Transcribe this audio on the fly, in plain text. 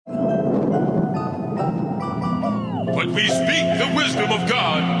But we speak the wisdom of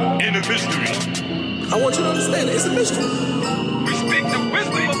God in a mystery. I want you to understand it. It's a mystery. We speak the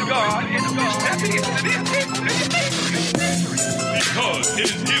wisdom of God in a mystery. Because it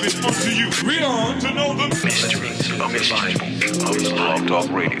is given unto you. Read on to know the mysteries of the Bible. Blog Talk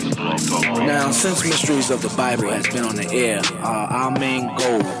Radio. Now, since Mysteries of the Bible has been on the air, our main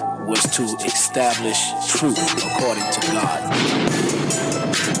goal was to establish truth according to God.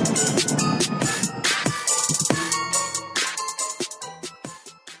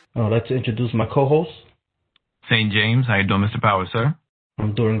 I'd like to introduce my co-host, Saint James. How you doing, Mr. Powers, sir?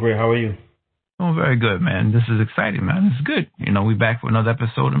 I'm doing great. How are you? Oh, very good, man. This is exciting, man. This is good. You know, we back for another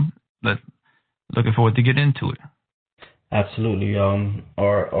episode. Looking forward to get into it. Absolutely.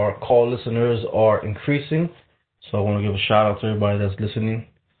 Our call listeners are increasing, so I want to give a shout out to everybody that's listening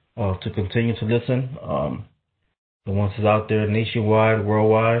to continue to listen. The ones that's out there nationwide,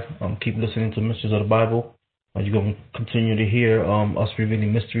 worldwide, keep listening to Mysteries of the Bible. You're going to continue to hear us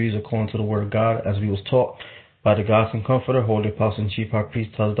revealing mysteries according to the Word of God as we was taught by the God's and Comforter, Holy Apostle and Chief High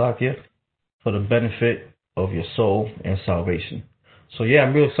Priest Tazdakia, for the benefit of your soul and salvation. So yeah,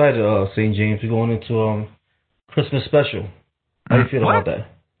 I'm real excited, St. James. We're going into Christmas special. How do you feel about that?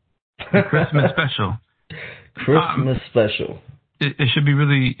 Christmas special. Christmas special. It should be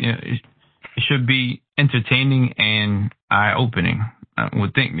really, it should be entertaining and eye-opening, I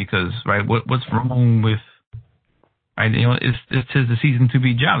would think, because, right, what's wrong with, right, you know, it's the season to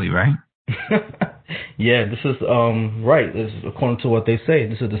be jolly, right? Yeah, this is right. This is according to what they say.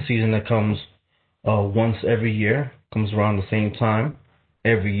 This is the season that comes once every year. Comes around the same time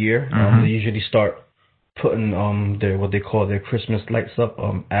every year. They usually start putting their what they call their Christmas lights up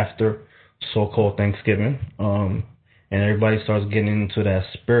after so-called Thanksgiving, and everybody starts getting into that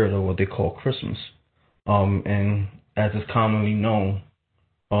spirit of what they call Christmas. And as is commonly known,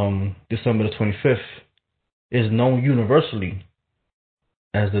 December the 25th is known universally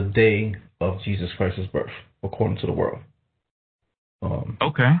as the day of Jesus Christ's birth, according to the world.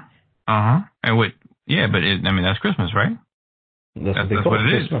 Okay. And wait, yeah, but that's Christmas, right? That's what they call it,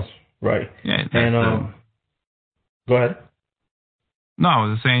 Christmas. Right. Yeah. And go ahead. No, I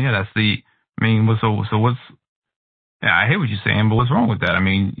was just saying, yeah, so what's, yeah, I hear what you're saying, but what's wrong with that? I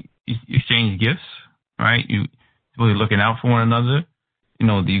mean, you exchange gifts, right? You really looking out for one another. You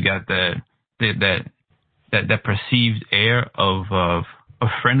know, you got that perceived air of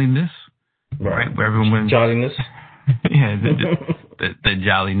friendliness, right? Where everyone jolliness. Yeah, the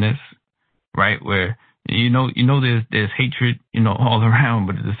jolliness, right? Where you know there's hatred, all around,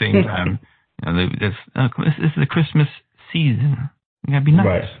 but at the same time, this is the Christmas season. You gotta be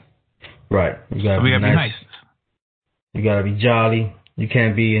nice. Right. You gotta be nice. You gotta be jolly. You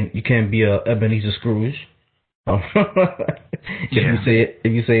can't be a Ebenezer Scrooge. If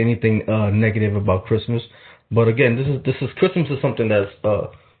you say anything negative about Christmas. But again, this is Christmas is something that's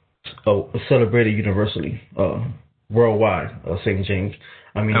celebrated universally, worldwide. St. James.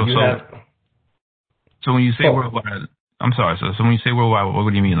 I mean, So when you say worldwide, I'm sorry. So when you say worldwide, what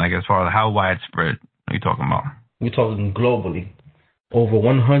do you mean? Like as far as how widespread are you talking about? We're talking globally. Over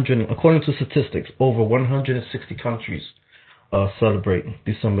 100, according to statistics, over 160 countries celebrate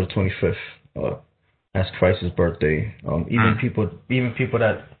December 25th as Christ's birthday. Even people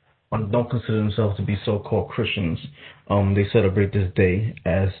that don't consider themselves to be so-called Christians, they celebrate this day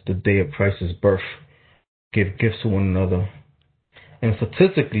as the day of Christ's birth. Give gifts to one another. And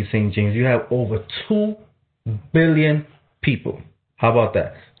statistically, St. James, you have over 2 billion people. How about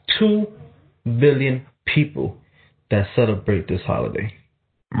that? 2 billion people that celebrate this holiday.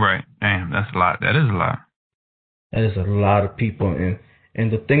 Right. Damn, that's a lot. That is a lot. That is a lot of people.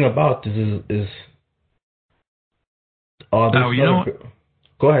 And the thing about this is go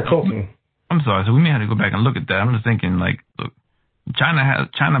ahead, talk to me. I'm sorry. So we may have to go back and look at that. I'm just thinking, like, look,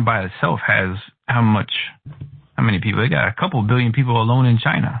 China by itself has how many people? They got a couple billion people alone in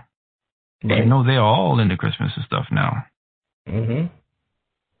China. Right. They're all into Christmas and stuff now. Mm-hmm.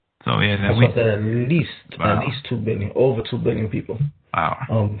 So yeah, at least 2 billion, over 2 billion people.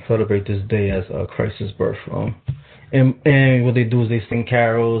 Wow. Celebrate this day as Christ's birth. And what they do is they sing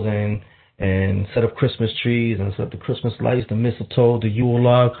carols and set up Christmas trees and set up the Christmas lights, the mistletoe, the Yule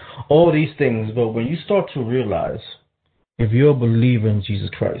log, all these things. But when you start to realize, if you're a believer in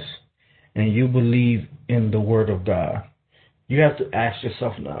Jesus Christ and you believe in the Word of God, you have to ask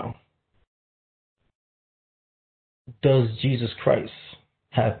yourself now, does Jesus Christ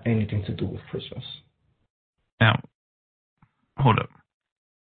have anything to do with Christmas? Now, hold up.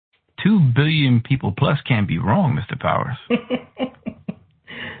 2 billion people plus can't be wrong, Mr. Powers.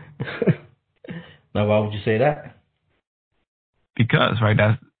 Now, why would you say that? Because, right,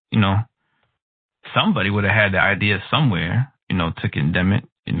 that's, somebody would have had the idea somewhere, to condemn it.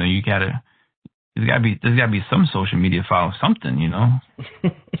 There's gotta be some social media file, something,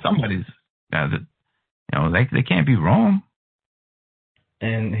 Somebody's got it. They can't be wrong.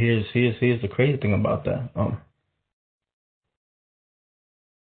 And here's the crazy thing about that.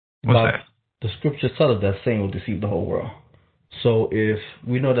 What's that? The scripture tells us that Satan will deceive the whole world. So if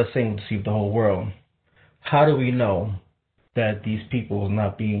we know that Satan will deceive the whole world, how do we know that these people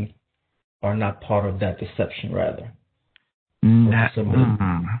are not part of that deception, rather?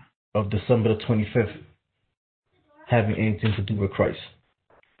 Of December the 25th having anything to do with Christ.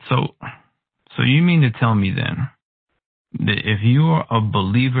 So you mean to tell me then that if you are a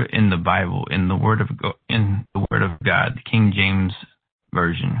believer in the Bible, in the Word of God, the King James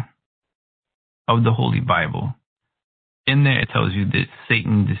Version of the Holy Bible, in there it tells you that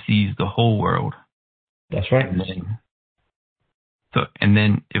Satan deceives the whole world. That's right. And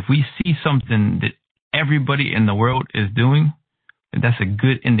then if we see something that everybody in the world is doing, that's a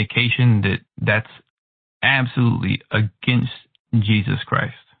good indication that that's absolutely against Jesus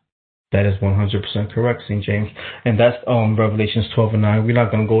Christ. That is 100% correct, Saint James. And that's Revelations 12:9. We're not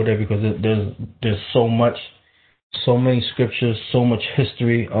going to go there because there's so many scriptures, so much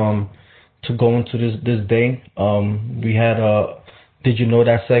history to go into this day. We had Did You Know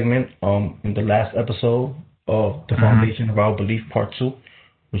That segment in the last episode of The Foundation of Our Belief, Part 2,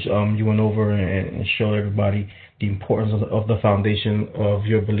 which you went over and showed everybody the importance of the foundation of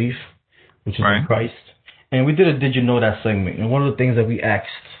your belief, which is in Christ. And we did a Did You Know That segment. And one of the things that we asked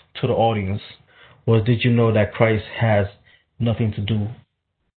to the audience was, did you know that Christ has nothing to do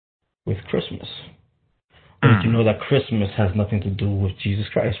with Christmas? Or did you know that Christmas has nothing to do with Jesus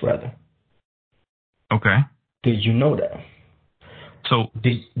Christ, rather? Okay. Did you know that?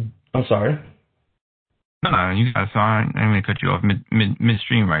 I'm sorry. No, you guys saw. I'm going to cut you off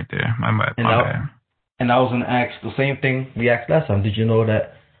midstream right there. My bad. And I was going to ask the same thing we asked last time. Did you know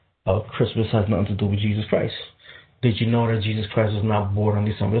that Christmas has nothing to do with Jesus Christ? Did you know that Jesus Christ was not born on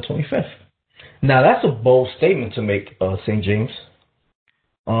December the 25th? Now, that's a bold statement to make, St. James.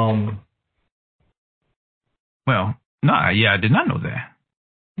 Well, no, I did not know that.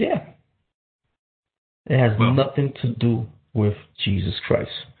 Yeah. It has nothing to do with Jesus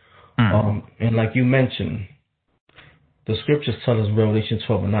Christ. And like you mentioned, the scriptures tell us in Revelation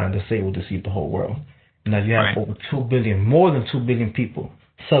 12:9 that Satan will deceive the whole world. Now you have over 2 billion, more than 2 billion people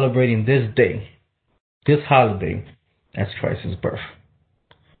celebrating this day, this holiday, as Christ's birth.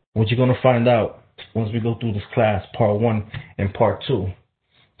 What you're going to find out once we go through this class, part 1 and part 2,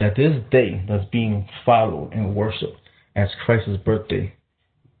 that this day that's being followed and worshipped as Christ's birthday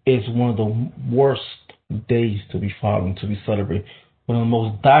is one of the worst days to be followed and to be celebrated. One of the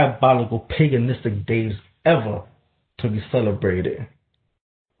most diabolical, paganistic days ever to be celebrated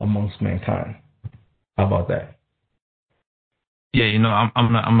amongst mankind. How about that? Yeah, I'm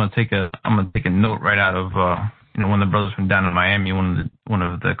gonna take a note right out of one of the brothers from down in Miami. One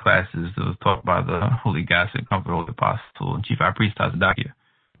of the classes that was taught by the Holy Gospel, Comfort, Holy Apostle, and Chief High Priest Tazakia,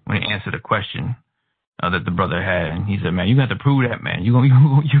 when he answered a question that the brother had, and he said, "Man, you got to prove that, man. You gonna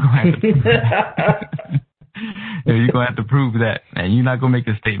have to prove that. You're gonna have to prove that, man. You're not gonna make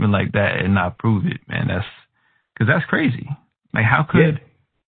a statement like that and not prove it, man. That's crazy. Like, how could?" Yeah.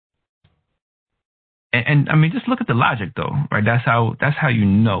 And I mean, just look at the logic, though, right? That's how you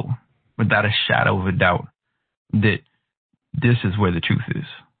know, without a shadow of a doubt, that this is where the truth is.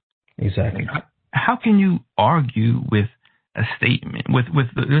 Exactly. How can you argue with a statement with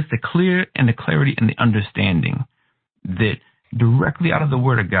the clear and the clarity and the understanding that directly out of the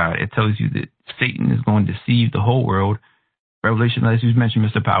Word of God, it tells you that Satan is going to deceive the whole world. Revelation, as you mentioned,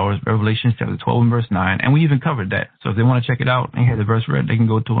 Mr. Powers, Revelation chapter 12 and verse 9, and we even covered that. So if they want to check it out and hear the verse read, they can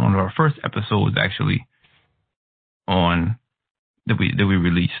go to one of our first episodes, actually, on that we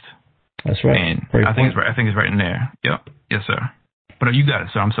released. That's right. And I think it's right in there. Yep. Yes, sir. But you got it,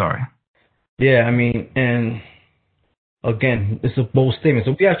 sir. I'm sorry. Yeah, I mean, and again, it's a bold statement.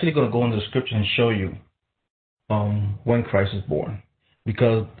 So we're actually going to go into the scripture and show you when Christ was born,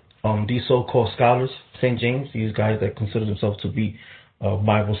 because these so-called scholars, St. James, these guys that consider themselves to be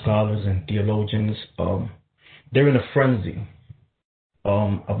Bible scholars and theologians, they're in a frenzy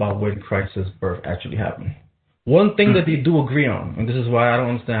about when Christ's birth actually happened. One thing that they do agree on, and this is why I don't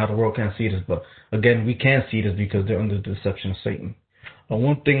understand how the world can't see this, but again, we can see this because they're under the deception of Satan.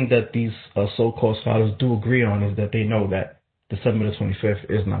 One thing that these so-called scholars do agree on is that they know that December the 25th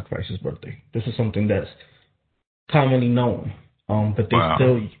is not Christ's birthday. This is something that's commonly known, but they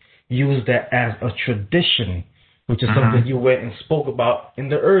still use that as a tradition, which is something you went and spoke about in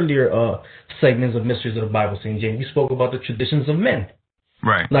the earlier segments of Mysteries of the Bible, St. James. You spoke about the traditions of men.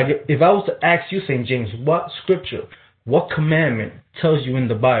 Right. Like if I was to ask you, Saint James, what scripture, what commandment tells you in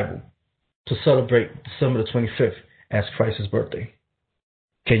the Bible to celebrate December the 25th as Christ's birthday?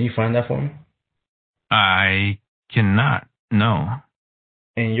 Can you find that for me? I cannot. No.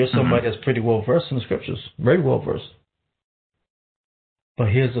 And you're somebody that's pretty well versed in the scriptures, very well versed. But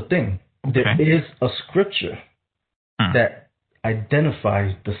here's the thing: there is a scripture that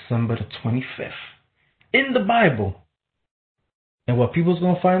identifies December the 25th in the Bible. And what people's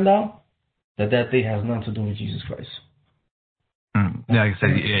going to find out, that day has nothing to do with Jesus Christ. Yeah, like I said,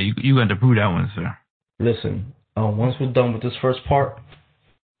 yeah, you got to prove that one, sir. Listen, once we're done with this first part,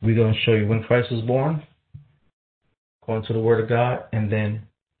 we're going to show you when Christ was born, according to the Word of God, and then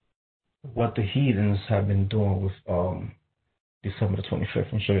what the heathens have been doing with December the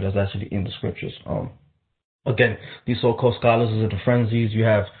 25th, and show you that's actually in the scriptures. Again, these so-called scholars are the frenzies. You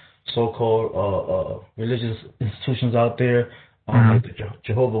have so-called religious institutions out there, like the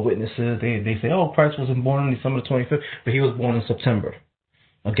Jehovah's Witnesses. They say, oh, Christ wasn't born on December the 25th, but he was born in September.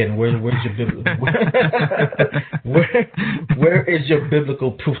 Again, where's your biblical where is your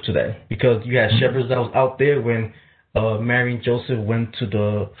biblical proof to that? Because you had shepherds that was out there when Mary and Joseph went to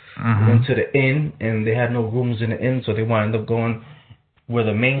the inn, and they had no rooms in the inn, so they wound up going where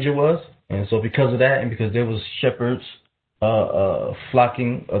the manger was. And so because of that, and because there was shepherds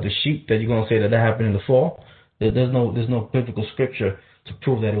flocking of the sheep, that you're gonna say that happened in the fall. There's no biblical scripture to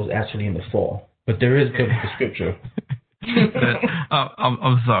prove that it was actually in the fall, but there is biblical scripture.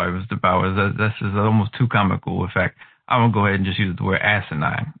 I'm sorry, Mr. Powers. That's just almost too comical. In fact, I'm gonna go ahead and just use the word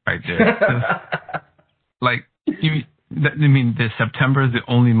asinine right there. Like, you mean that September is the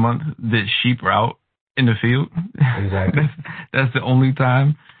only month that sheep are out in the field? Exactly. That's the only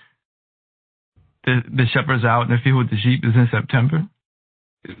time the shepherds out in the field with the sheep is in September.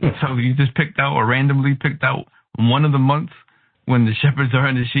 So you just randomly picked out one of the months when the shepherds are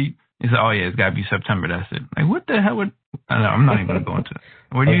in the sheep. You say, oh yeah, it's gotta be September. That's it. Like, what the hell would? I don't know, I'm not even gonna go into it.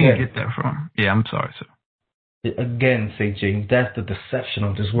 Where do you even get that from? Yeah, I'm sorry, sir. Again, St. James, that's the deception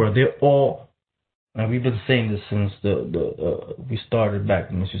of this world. They're all, and we've been saying this since we started back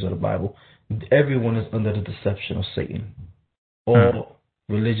in the Mysteries of the Bible. Everyone is under the deception of Satan. All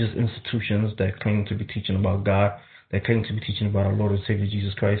religious institutions that claim to be teaching about God, that claim to be teaching about our Lord and Savior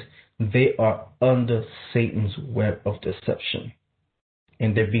Jesus Christ, they are under Satan's web of deception.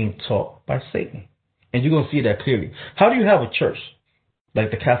 And they're being taught by Satan. And you're going to see that clearly. How do you have a church,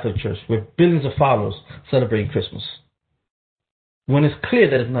 like the Catholic Church, with billions of followers celebrating Christmas, when it's clear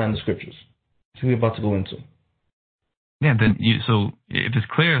that it's not in the scriptures, which we're about to go into? Yeah, so if it's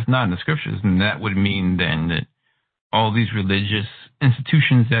clear it's not in the scriptures, then that would mean then that all these religious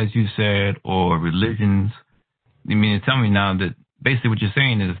institutions, as you said, or religions, you mean to tell me now that basically what you're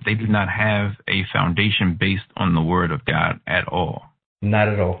saying is they do not have a foundation based on the Word of God at all? Not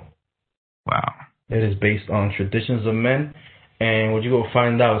at all. Wow. It is based on traditions of men. And what you're going to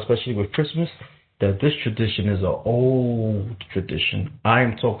find out, especially with Christmas, that this tradition is an old tradition. I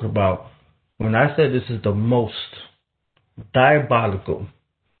am talking about, when I said this is the most diabolical,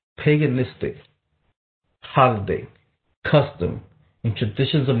 paganistic holiday, custom, and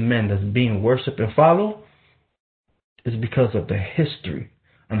traditions of men that's being worshipped and followed, is because of the history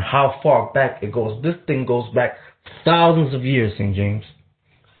and how far back it goes. This thing goes back thousands of years, St. James.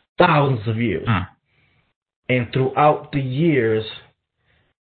 Thousands of years. And throughout the years,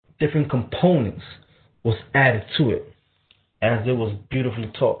 different components was added to it, as it was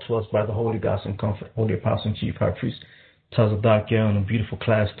beautifully taught to us by the Holy Gospel and Comfort, Holy Apostle and Chief High Priest Tazadakiel, in a beautiful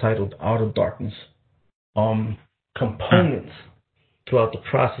class titled Out of Darkness. Components throughout the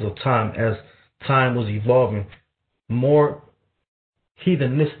process of time, as time was evolving, more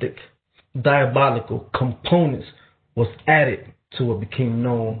heathenistic, diabolical components was added to what became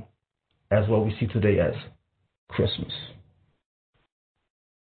known as what we see today as Christmas.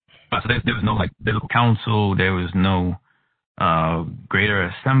 So there was no biblical council, there was no greater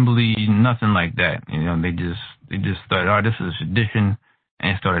assembly, nothing like that. You know, they just started, oh, this is a tradition,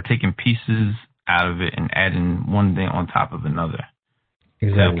 and started taking pieces out of it and adding one thing on top of another.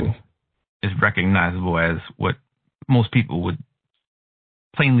 Exactly. It's recognizable as what most people would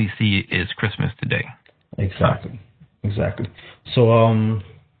plainly see is Christmas today. Exactly. So,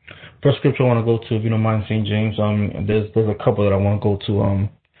 first scripture I want to go to, if you don't mind, St. James. There's a couple that I want to go to.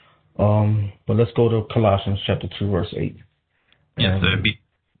 But let's go to Colossians chapter 2, verse 8. Yes, sir.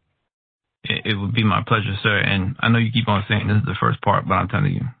 It would be my pleasure, sir. And I know you keep on saying this is the first part, but I'm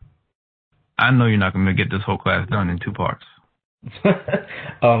telling you, I know you're not going to get this whole class done in 2 parts.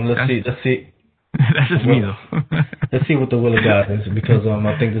 Let's see. That's just me, though. Let's see what the will of God is, because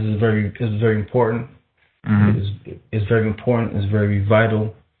I think this is very important. It's very important. It's very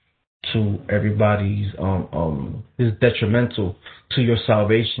vital to everybody's. It's detrimental to your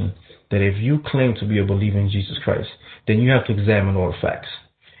salvation that if you claim to be a believer in Jesus Christ, then you have to examine all the facts,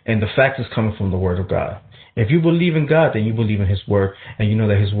 and the fact is coming from the Word of God. If you believe in God, then you believe in His Word, and you know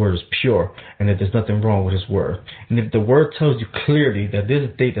that His Word is pure, and that there's nothing wrong with His Word. And if the Word tells you clearly that this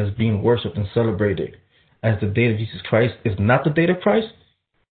date that's being worshipped and celebrated as the date of Jesus Christ is not the date of Christ,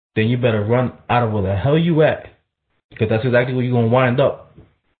 then you better run out of where the hell you at, because that's exactly where you're going to wind up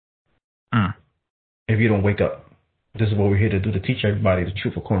if you don't wake up. This is what we're here to do, to teach everybody the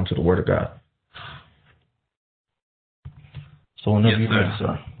truth according to the Word of God. So whenever you're ready,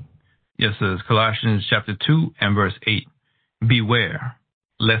 sir. Yes, sir. Colossians chapter 2 and verse 8. Beware,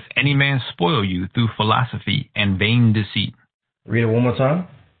 lest any man spoil you through philosophy and vain deceit. Read it one more time.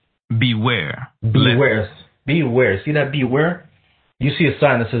 Beware. Beware. Beware. See that beware? You see a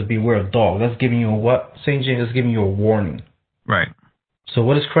sign that says beware of dog. That's giving you a what? St. James is giving you a warning. Right. So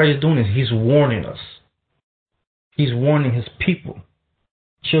what is Christ doing is He's warning us. He's warning His people,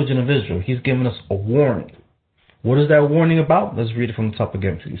 children of Israel. He's giving us a warning. What is that warning about? Let's read it from the top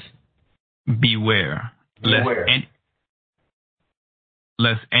again, please. Beware.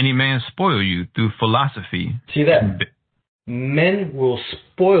 Lest any man spoil you through philosophy. See that? Men will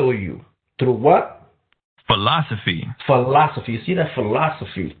spoil you through what? Philosophy. Philosophy. See that?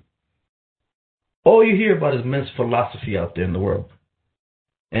 Philosophy. All you hear about is men's philosophy out there in the world,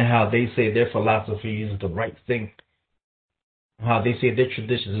 and how they say their philosophy is the right thing, how they say their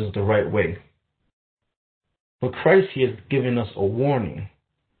traditions is the right way. But Christ here is giving us a warning.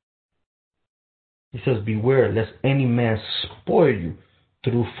 He says, beware lest any man spoil you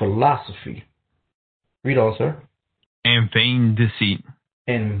through philosophy. Read on, sir. And vain deceit.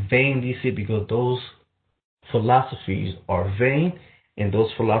 And vain deceit, because those philosophies are vain, and those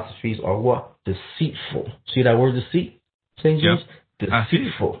philosophies are what? Deceitful. See that word deceit, St. James? Yep.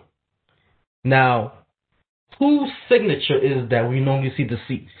 Deceitful. Now, whose signature is that we normally see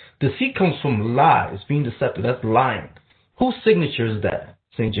deceit? Deceit comes from lies, being deceptive. That's lying. Whose signature is that,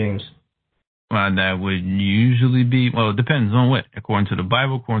 St. James? Well, that would usually be, well, it depends on what. According to the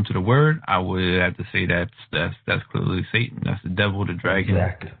Bible, according to the Word, I would have to say that's clearly Satan. That's the devil, the dragon.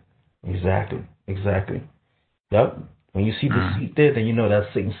 Exactly. Yep. When you see deceit there, then you know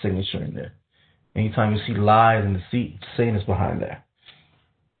that's Satan's signature in there. Anytime you see lies and deceit, Satan is behind that.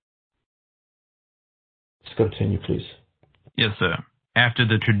 Let's continue, please. Yes, sir. After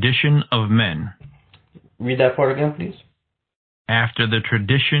the tradition of men. Read that part again, please. After the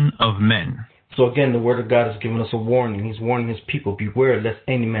tradition of men. So again, the Word of God is giving us a warning. He's warning His people, beware lest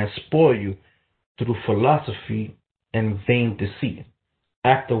any man spoil you through philosophy and vain deceit.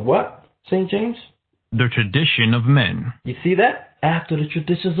 After what, St. James? The tradition of men. You see that? After the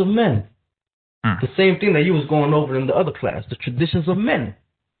traditions of men. The same thing that you was going over in the other class, the traditions of men.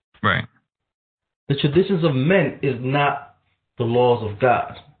 Right. The traditions of men is not the laws of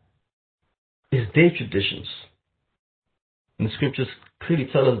God. It's their traditions. And the scriptures clearly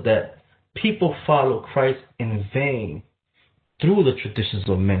tell us that people follow Christ in vain through the traditions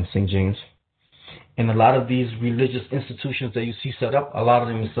of men, St. James. And a lot of these religious institutions that you see set up, a lot of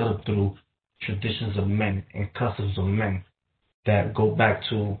them are set up through traditions of men and customs of men that go back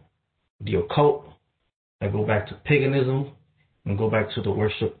to the occult, that go back to paganism, and go back to the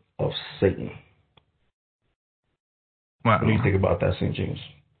worship of Satan. Wow. What do you think about that, St. James?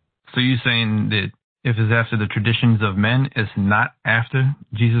 So you're saying that if it's after the traditions of men, it's not after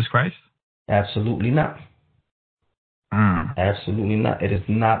Jesus Christ? Absolutely not. Absolutely not. It is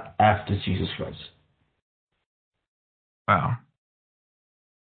not after Jesus Christ. Wow.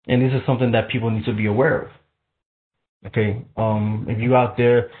 And this is something that people need to be aware of. Okay, if you're out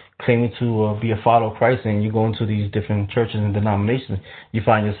there claiming to be a follower of Christ and you go into these different churches and denominations, you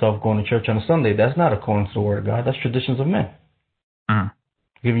find yourself going to church on a Sunday. That's not according to the Word of God. That's traditions of men.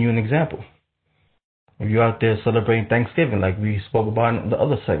 Giving you an example. If you're out there celebrating Thanksgiving, like we spoke about in the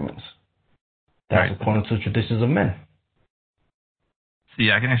other segments, that's according to traditions of men. See,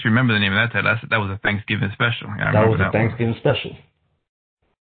 I can actually remember the name of that. That was a Thanksgiving special. Yeah, that was a Thanksgiving special.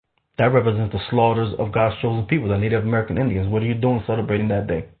 That represents the slaughters of God's chosen people, the Native American Indians. What are you doing celebrating that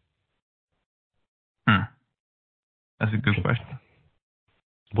day? That's a good question.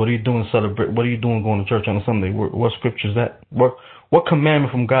 What are you doing What are you doing going to church on a Sunday? What scripture is that? What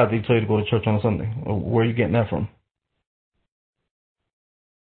commandment from God did He tell you to go to church on a Sunday? Where are you getting that from?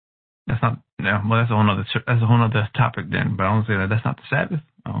 That's not. No, well, that's a whole other topic then. But I don't say that. That's not the Sabbath.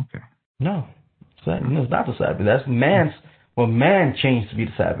 Oh, okay. No, it's not the Sabbath. That's man's. Well, man changed to be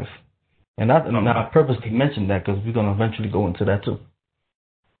the Sabbath. And I purposely mentioned that because we're going to eventually go into that too.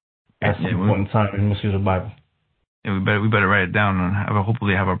 at some point in time in the history of the Bible. Yeah, we better write it down and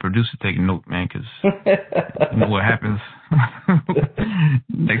hopefully have our producer take note, man, because you know what happens.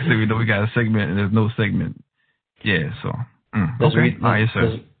 Next thing we know, we got a segment and there's no segment. Yeah, so. Let's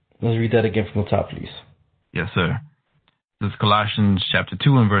Let's read that again from the top, please. Yes, sir. This is Colossians chapter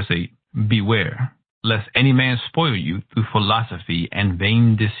 2 and verse 8. Beware, lest any man spoil you through philosophy and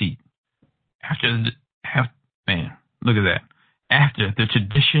vain deceit. Man, look at that. After the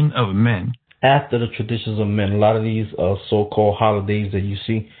tradition of men. After the traditions of men. A lot of these so-called holidays that you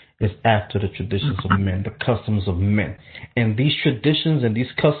see is after the traditions of men, the customs of men. And these traditions and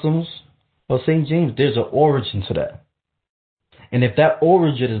these customs of St. James, there's an origin to that. And if that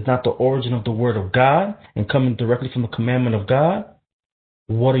origin is not the origin of the Word of God and coming directly from the commandment of God,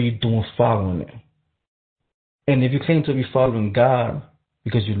 what are you doing following it? And if you claim to be following God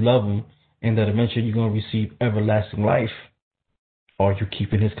because you love Him and that eventually you're going to receive everlasting life, are you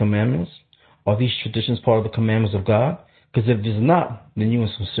keeping His commandments? Are these traditions part of the commandments of God? Because if it's not, then you're in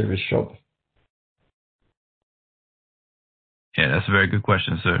some serious trouble. Yeah, that's a very good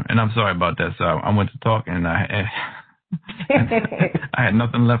question, sir. And I'm sorry about that, sir. I went to talk and I had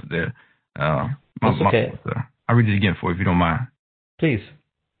nothing left there. That's okay. I'll read it again for you if you don't mind. Please.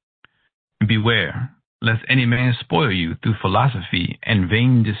 Beware, lest any man spoil you through philosophy and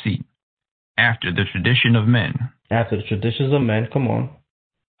vain deceit, after the tradition of men. After the traditions of men, come on.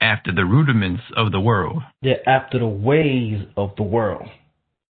 After the rudiments of the world. Yeah, after the ways of the world.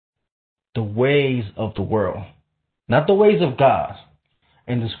 The ways of the world. Not the ways of God.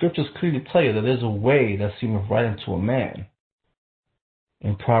 And the scriptures clearly tell you that there's a way that seemeth right unto a man.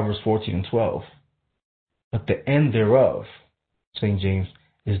 In Proverbs 14 and 12. But the end thereof, St. James,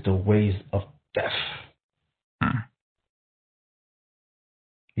 is the ways of death.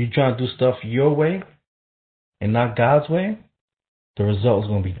 You try to do stuff your way and not God's way, the result is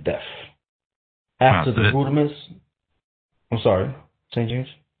going to be death. After the rudiments, I'm sorry, St. James?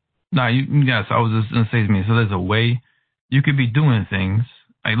 No, yes, I was just going to say to me, so there's a way you could be doing things,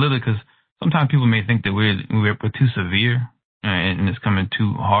 like literally, because sometimes people may think that we're too severe and it's coming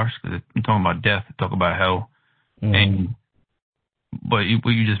too harsh, because we're talking about death, talk about hell. But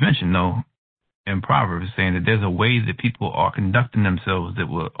what you just mentioned, though, in Proverbs, saying that there's a way that people are conducting themselves that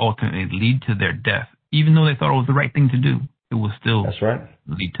will ultimately lead to their death. Even though they thought it was the right thing to do, it will still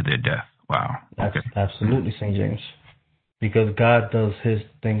lead to their death. Wow. Okay. Absolutely, St. James. Because God does His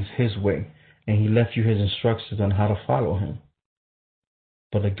things His way, and He left you His instructions on how to follow Him.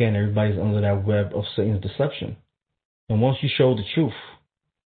 But again, everybody's under that web of Satan's deception. And once you show the truth,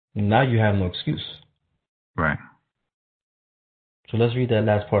 now you have no excuse. Right. So let's read that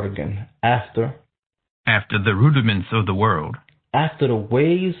last part again. After the rudiments of the world. After the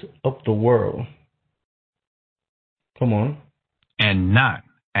ways of the world. Come on. And not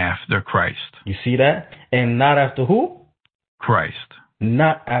after Christ. You see that? And not after who? Christ.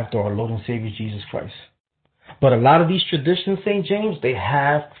 Not after our Lord and Savior Jesus Christ. But a lot of these traditions, St. James, they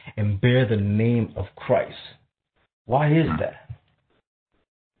have and bear the name of Christ. Why is that?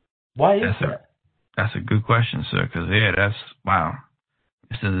 Why is that? That's a good question, sir, because, that's, wow.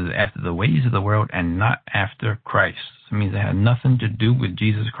 This is after the ways of the world and not after Christ. It means it had nothing to do with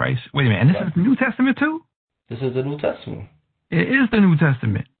Jesus Christ. Wait a minute, and this is the New Testament too? This is the New Testament. It is the New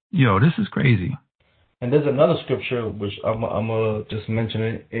Testament. Yo, this is crazy. And there's another scripture, which I'm going to just mention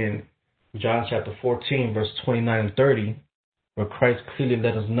it in John chapter 14, verse 29 and 30, where Christ clearly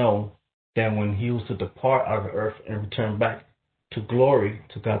let us know that when He was to depart out of the earth and return back to glory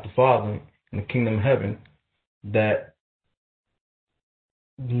to God the Father in the kingdom of heaven, that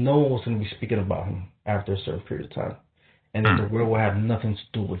no one was going to be speaking about Him after a certain period of time, and that the world will have nothing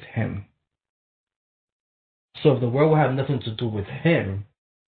to do with Him. So if the world will have nothing to do with Him,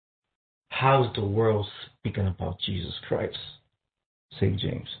 how's the world speaking about Jesus Christ, St.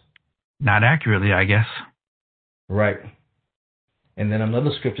 James? Not accurately, I guess. Right. And then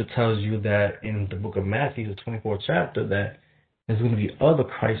another scripture tells you that in the book of Matthew, the 24th chapter, that there's going to be other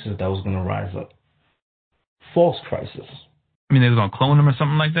Christs that was going to rise up. False Christs. I mean, they're going to clone them or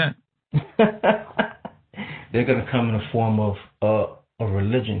something like that? They're going to come in the form of a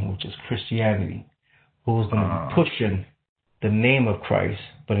religion, which is Christianity, who's going to be pushing the name of Christ,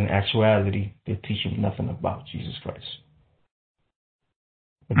 but in actuality, they're teaching nothing about Jesus Christ.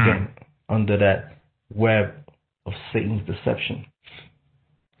 Again, under that web of Satan's deception.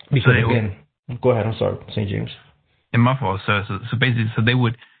 Because go ahead, I'm sorry, St. James. And my fault, sir. So basically,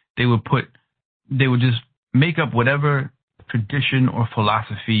 they would just make up whatever tradition or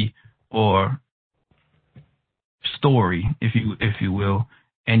philosophy or story, if you will,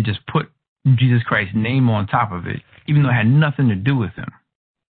 and just put Jesus Christ's name on top of it, even though it had nothing to do with Him.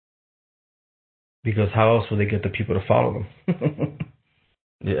 Because how else would they get the people to follow them?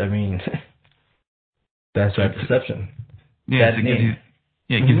 Yeah, I mean, that's that deception. Yeah, that it name.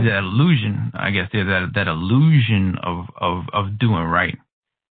 gives you that illusion, I guess. Yeah, that illusion of doing right,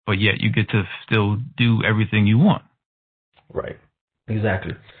 but yet you get to still do everything you want. Right.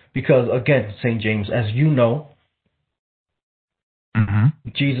 Exactly. Because again, Saint James, as you know,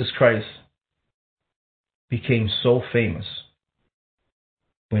 Jesus Christ became so famous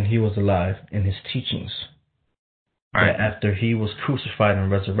when he was alive in his teachings that after he was crucified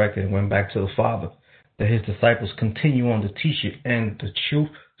and resurrected and went back to the Father, that his disciples continue on to teach it, and the truth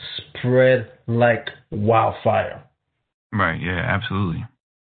spread like wildfire. Right, yeah, absolutely.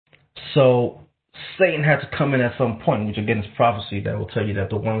 So Satan had to come in at some point, which again is prophecy that will tell you that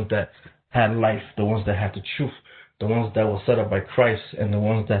the ones that had life, the ones that had the truth, the ones that were set up by Christ, and the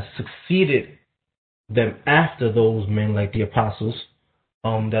ones that succeeded them after those men like the apostles,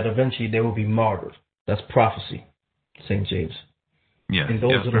 that eventually they will be martyred. That's prophecy, St. James. Yeah. And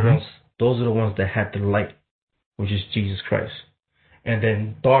those are the ones. Those are the ones that had the light, which is Jesus Christ. And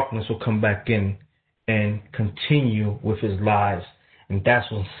then darkness will come back in and continue with his lies. And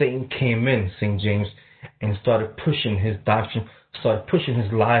that's when Satan came in, St. James, and started pushing his doctrine, started pushing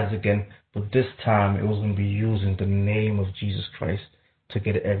his lies again. But this time it was going to be using the name of Jesus Christ to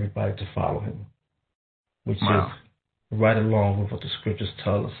get everybody to follow him. Which is right along with what the scriptures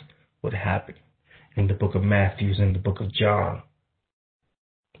tell us would happen in the book of Matthew and the book of John.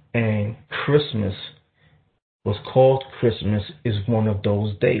 And Christmas was called Christmas is one of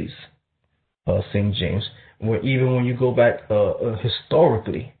those days, St. James, where even when you go back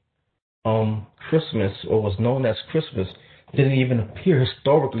historically, Christmas, or was known as Christmas, didn't even appear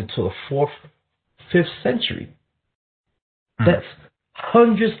historically till the 4th, 5th century. That's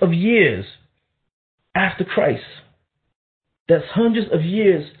hundreds of years after Christ. That's hundreds of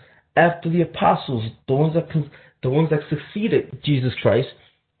years after the apostles, the ones that succeeded Jesus Christ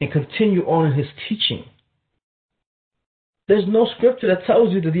and continue on in his teaching. There's no scripture that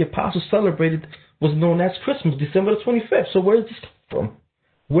tells you that the apostles celebrated was known as Christmas, December the 25th. So where is this coming from?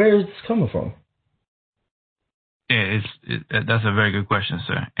 Where is this coming from? Yeah, that's a very good question,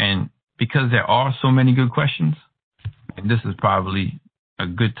 sir. And because there are so many good questions, this is probably a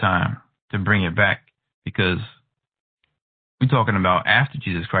good time to bring it back, because we're talking about after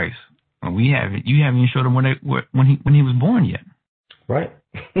Jesus Christ. And you haven't even showed him when he was born yet. Right.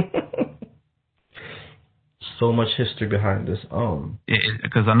 So much history behind this.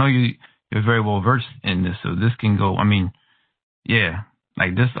 Because I know you're very well versed in this, so this can go. I mean, yeah,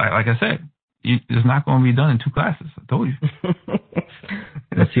 like this. Like I said, it's not going to be done in 2 classes. I told you.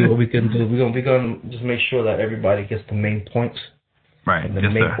 Let's see what we can do. We're gonna just make sure that everybody gets the main points, right? And the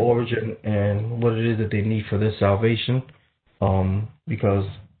main origin and what it is that they need for their salvation. Because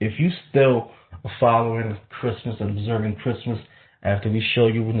if you still are following Christmas and observing Christmas after we show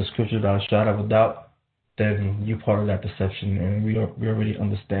you in the scripture without a shadow of a doubt, then you're part of that deception, and we already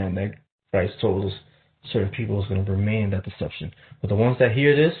understand that Christ told us certain people is going to remain in that deception. But the ones that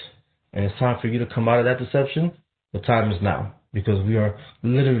hear this, and it's time for you to come out of that deception, the time is now, because we are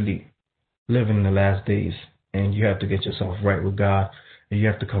literally living in the last days, and you have to get yourself right with God, and you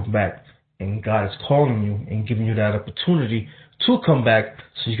have to come back, and God is calling you and giving you that opportunity to come back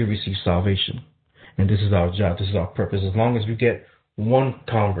so you can receive salvation. And this is our job, this is our purpose. As long as we get 1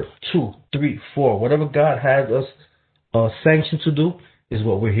 convert, 2, 3, 4, whatever God has us sanctioned to do is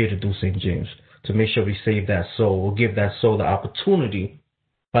what we're here to do, St. James, to make sure we save that soul. We'll give that soul the opportunity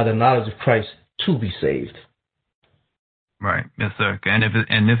by the knowledge of Christ to be saved. Right, yes, sir. And if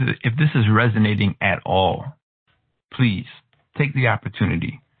this is resonating at all, please take the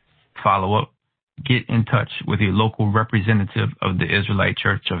opportunity, follow up, get in touch with your local representative of the Israelite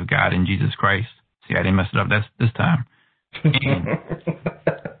Church of God in Jesus Christ. See, I didn't mess it up this time. And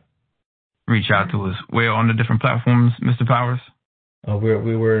reach out to us. We're on the different platforms, Mr. Powers.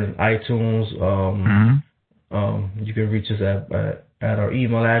 We were in iTunes. You can reach us at our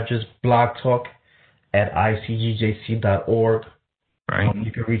email address, blogtalk@icgjc.org. Right.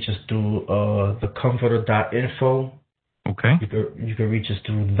 You can reach us through thecomforter.info. Okay. You can reach us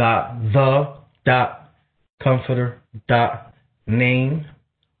through the.comforter.name.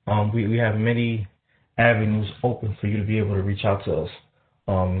 We have many avenues open for you to be able to reach out to us.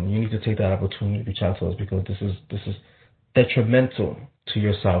 You need to take that opportunity to reach out to us, because this is detrimental to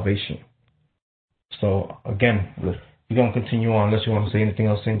your salvation. So again, we're going to continue on unless you want to say anything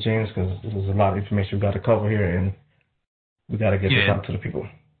else, St. James, because there's a lot of information we've got to cover here, and we got to get this out to the people.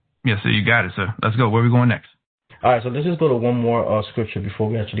 Yes, sir, you got it, sir. Let's go. Where are we going next? All right, so let's just go to one more scripture before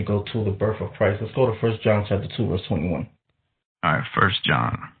we actually go to the birth of Christ. Let's go to 1 John chapter 2, verse 21. All right, 1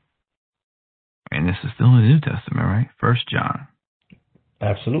 John. And this is still in the New Testament, right? 1 John.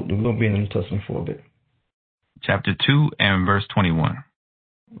 Absolutely. We're going to be in the New Testament for a bit. Chapter 2 and verse 21.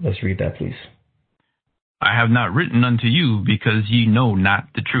 Let's read that, please. I have not written unto you because ye know not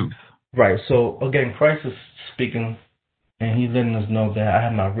the truth. Right. So, again, Christ is speaking, and he's letting us know that I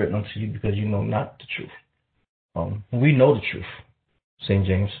have not written unto you because you know not the truth. We know the truth, St.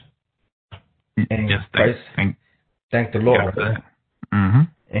 James. And yes, Christ, thank the Lord. Mm-hmm.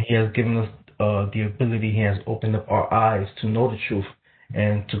 And he has given us the ability, he has opened up our eyes to know the truth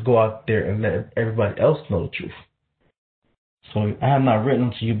and to go out there and let everybody else know the truth. So I have not written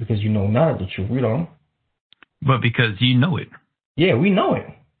unto you because you know not of the truth. We don't. But because you know it. Yeah, we know it.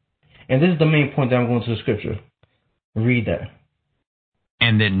 And this is the main point that I'm going to the scripture. Read that.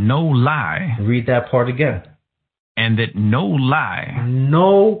 And that no lie. Read that part again. And that no lie.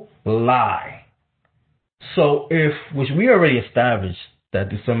 No lie. So which we already established that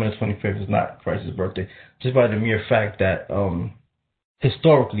December the 25th is not Christ's birthday, just by the mere fact that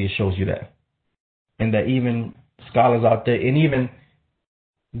historically it shows you that. And that even scholars out there, and even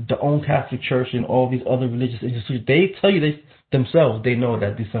the own Catholic Church and all these other religious institutions, they tell you themselves they know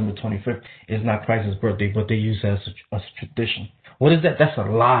that December 25th is not Christ's birthday, but they use it as a tradition. What is that? That's a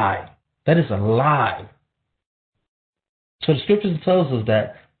lie. That is a lie. So the scriptures tells us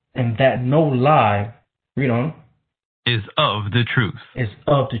that, and that no lie, read on, is of the truth. Is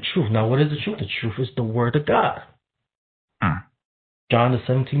of the truth. Now, what is the truth? The truth is the word of God. John the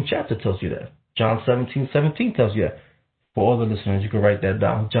 17th chapter tells you that. John 17:17 tells you that. For all the listeners, you can write that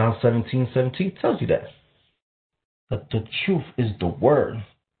down. John 17:17 tells you that. That the truth is the word.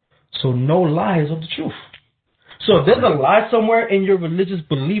 So no lie is of the truth. So if there's a lie somewhere in your religious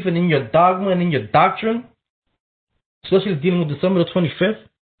belief and in your dogma and in your doctrine, especially dealing with December the 25th,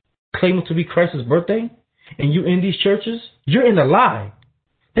 claiming to be Christ's birthday, and you in these churches, you're in a lie.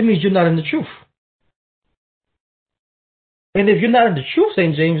 That means you're not in the truth. And if you're not in the truth,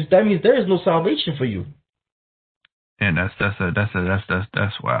 St. James, that means there is no salvation for you. And that's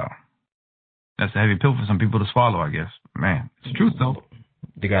wow. That's a heavy pill for some people to swallow, I guess. Man, it's truth though.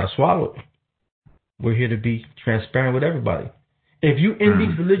 They gotta swallow it. We're here to be transparent with everybody. If you in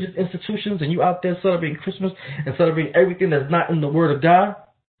these religious institutions and you out there celebrating Christmas and celebrating everything that's not in the Word of God,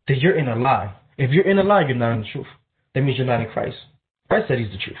 then you're in a lie. If you're in a lie, you're not in the truth. That means you're not in Christ. Christ said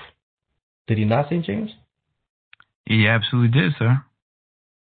he's the truth. Did he not, St. James? He absolutely did, sir.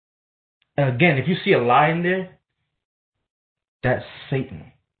 And again, if you see a lie in there, that's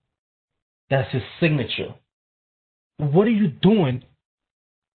Satan. That's his signature. What are you doing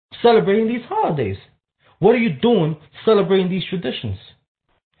celebrating these holidays? What are you doing celebrating these traditions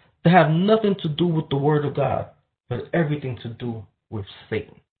that have nothing to do with the Word of God, but everything to do with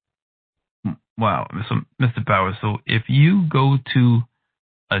Satan? Wow. So, Mr. Powers, so if you go to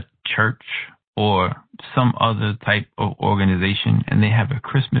a church or some other type of organization and they have a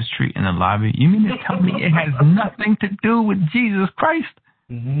Christmas tree in the lobby, you mean to tell me it has nothing to do with Jesus Christ?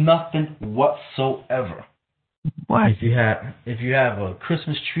 Nothing whatsoever. What? If you have a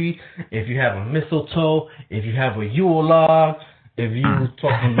Christmas tree, if you have a mistletoe, if you have a Yule log, if you're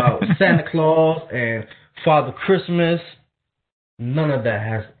talking about Santa Claus and Father Christmas, none of that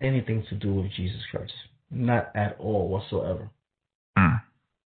has anything to do with Jesus Christ. Not at all whatsoever.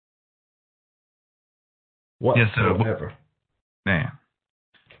 Whatsoever. Yes, sir. Man.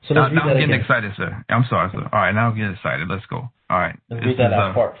 So now I'm getting excited, sir. I'm sorry, sir. All right, now I'm getting excited. Let's go. All right. Let's read that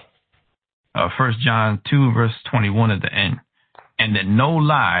last part. 1 John 2, verse 21 at the end. And that no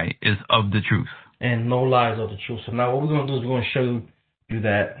lie is of the truth. And no lie is of the truth. So now what we're going to do is we're going to show you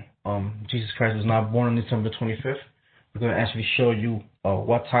that Jesus Christ was not born on December 25th. We're going to actually show you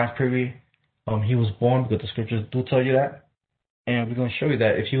what time period he was born, because the scriptures do tell you that. And we're going to show you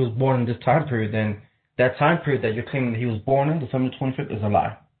that if he was born in this time period, then that time period that you're claiming that he was born in, December 25th, is a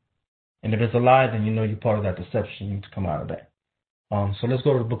lie. And if it's a lie, then you know you're part of that deception. You need to come out of that. So let's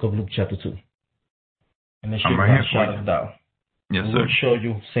go to the book of Luke chapter 2. And let's show you without a shadow of a doubt. Yes, sir. We'll show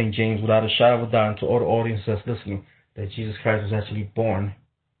you, St. James, without a shadow of a doubt, and to all the audience that's listening, that Jesus Christ was actually born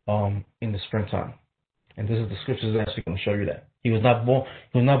in the springtime. And this is the scriptures that actually going to show you that. He was not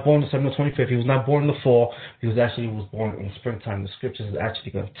born December 25th. He was not born in the fall. He was born in the springtime. The scriptures is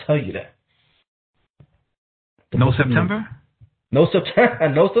actually going to tell you that. No September? No September.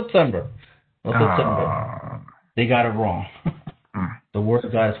 No September. No September. They got it wrong. The word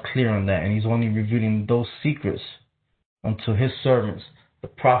of God is clear on that, and he's only revealing those secrets unto his servants, the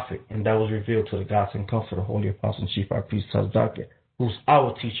prophet, and that was revealed to the gods and comforter, holy apostle and chief high priest, Doctor, who's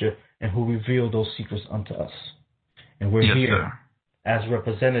our teacher and who revealed those secrets unto us. And we're here as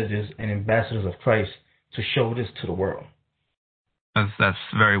representatives and ambassadors of Christ to show this to the world. That's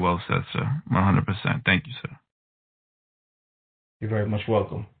very well said, sir. 100%. Thank you, sir. You're very much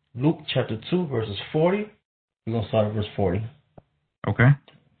welcome. Luke chapter 2, verses 40. We're going to start at verse 40. Okay.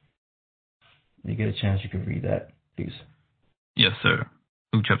 You get a chance, you can read that, please. Yes, sir.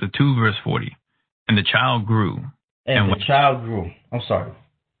 Luke chapter 2, verse 40. And the child grew. And the child grew. I'm sorry.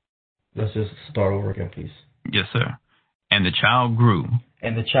 Let's just start over again, please. Yes, sir. And the child grew.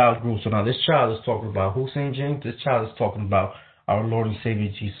 And the child grew. So now this child is talking about who, St. James? This child is talking about our Lord and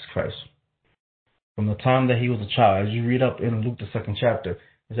Savior Jesus Christ. From the time that he was a child, as you read up in Luke, the 2nd chapter,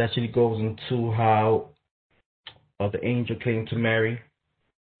 it actually goes into how the angel came to Mary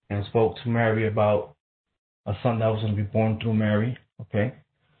and spoke to Mary about a son that was going to be born through Mary. Okay?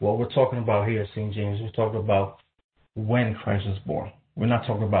 What we're talking about here, St. James, we're talking about when Christ was born. We're not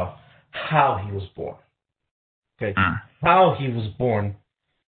talking about how he was born. Okay? How he was born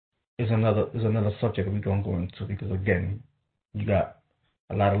is another subject we're going to go into, because again, you got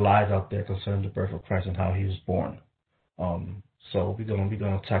a lot of lies out there concerning the birth of Christ and how he was born. So we're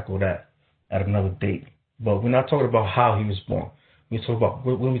gonna tackle that at another date. But we're not talking about how he was born. We talk about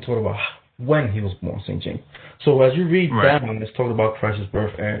when he was born, St. James. So as you read down, it's talking about Christ's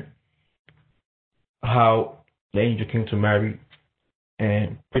birth and how the angel came to Mary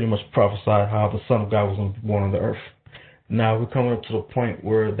and pretty much prophesied how the Son of God was going to be born on the earth. Now we're coming up to the point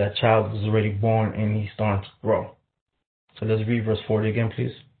where that child was already born and he's starting to grow. So let's read verse 40 again,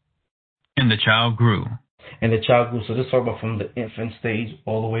 please. And the child grew. And the child grew. So this talk about from the infant stage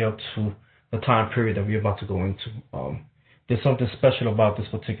all the way up to the time period that we're about to go into. There's something special about this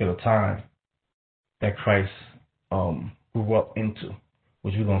particular time that Christ grew up into,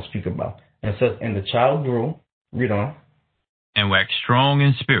 which we're going to speak about. And it says, and the child grew, read on. And waxed strong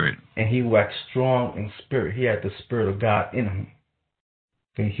in spirit. And he waxed strong in spirit. He had the Spirit of God in him.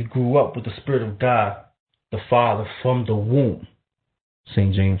 Okay, he grew up with the Spirit of God, the Father, from the womb,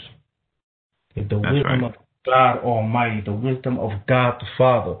 St. James. Okay, the wisdom of God Almighty, the wisdom of God the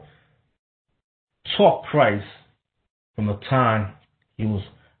Father, taught Christ from the time he was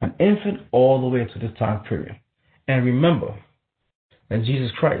an infant all the way to this time period. And remember that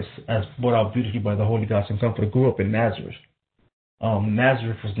Jesus Christ, as brought out beautifully by the Holy Ghost and Comforter, grew up in Nazareth.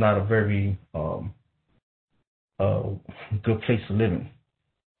 Nazareth was not a very good place to live in.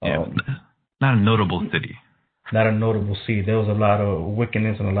 Not a notable city. Not a notable city. There was a lot of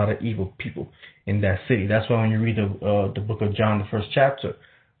wickedness and a lot of evil people in that city. That's why when you read the book of John, the 1st chapter,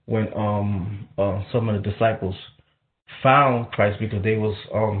 when some of the disciples found Christ because they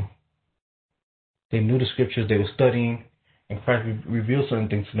knew the scriptures, they were studying, and Christ revealed certain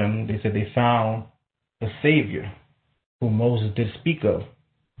things to them. They said they found a Savior who Moses did speak of,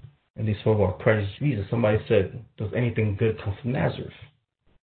 and they spoke about Christ Jesus. Somebody said, does anything good come from Nazareth?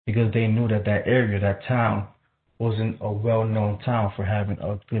 Because they knew that area, that town, wasn't a well-known town for having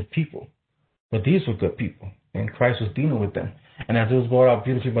good people. But these were good people, and Christ was dealing with them. And as it was brought out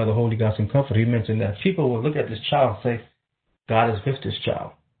beautifully by the Holy Ghost and Comfort, he mentioned that people will look at this child and say, God is with this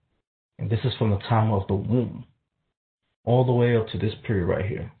child. And this is from the time of the womb, all the way up to this period right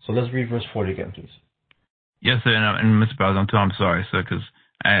here. So let's read verse 40 again, please. Yes, sir, and Mr. Powers, I'm sorry, sir, because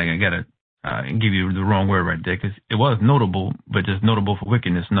I got to give you the wrong word right there, because it was notable, but just notable for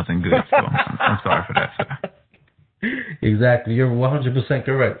wickedness, nothing good. So I'm sorry for that, sir. Exactly. You're 100%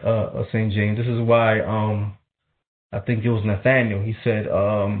 correct, St. James. This is why I think it was Nathaniel. He said,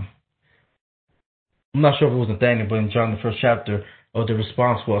 I'm not sure if it was Nathaniel, but in John, the 1st chapter, the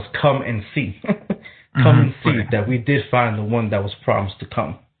response was, come and see. Come and see that we did find the one that was promised to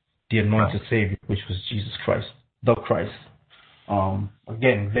come, the anointed Savior, which was Jesus Christ, the Christ.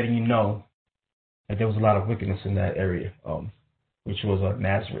 Again, letting you know that there was a lot of wickedness in that area, which was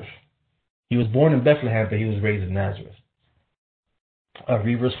Nazareth. He was born in Bethlehem, but he was raised in Nazareth.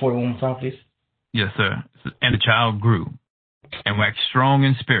 Read verse 40 one more time, please. Yes, sir. And the child grew and waxed strong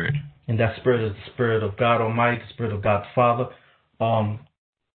in spirit. And that spirit is the Spirit of God Almighty, the Spirit of God the Father,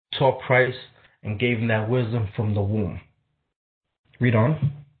 taught Christ and gave him that wisdom from the womb. Read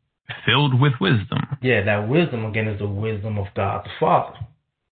on. Filled with wisdom. Yeah, that wisdom, again, is the wisdom of God the Father.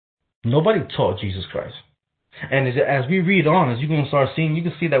 Nobody taught Jesus Christ. And as we read on, as you're going to start seeing, you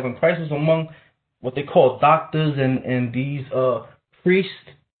can see that when Christ was among what they call doctors and these priests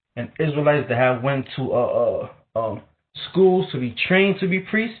and Israelites that have went to schools to be trained to be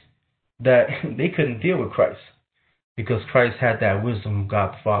priests, that they couldn't deal with Christ because Christ had that wisdom of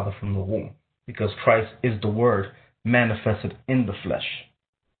God the Father from the womb, because Christ is the Word manifested in the flesh.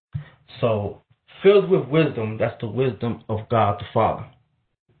 So, filled with wisdom, that's the wisdom of God the Father.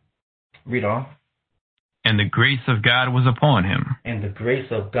 Read on. And the grace of God was upon him. And the grace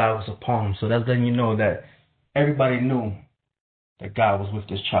of God was upon him. So that's letting you know that everybody knew that God was with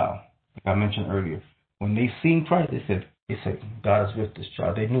this child. Like I mentioned earlier, when they seen Christ, they said God is with this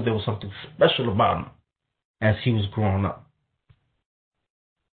child. They knew there was something special about him as he was growing up.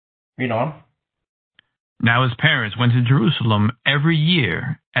 Read on. Now his parents went to Jerusalem every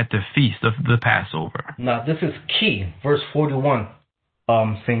year at the feast of the Passover. Now this is key. Verse 41,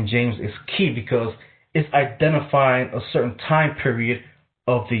 St. James, is key because it's identifying a certain time period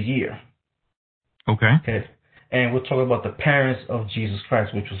of the year. Okay. And we're talking about the parents of Jesus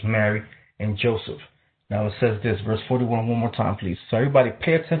Christ, which was Mary and Joseph. Now it says this, verse 41, one more time, please. So everybody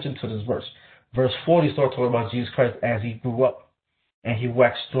pay attention to this verse. Verse 40 starts talking about Jesus Christ as he grew up. And he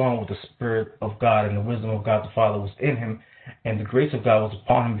waxed strong with the Spirit of God, and the wisdom of God the Father was in him, and the grace of God was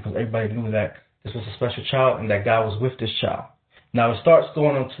upon him, because everybody knew that this was a special child and that God was with this child. Now it starts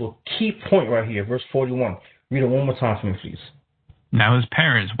going on to a key point right here, verse 41. Read it one more time for me, please. Now his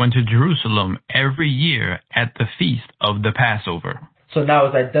parents went to Jerusalem every year at the feast of the Passover. So now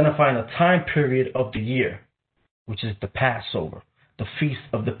it's identifying a time period of the year, which is the Passover, the feast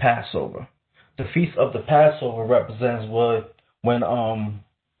of the Passover. The feast of the Passover represents when our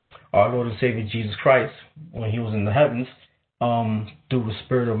Lord and Savior Jesus Christ, when he was in the heavens, through the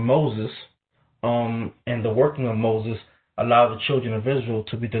spirit of Moses, and the working of Moses, allowed the children of Israel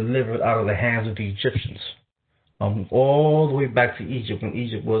to be delivered out of the hands of the Egyptians. All the way back to Egypt, when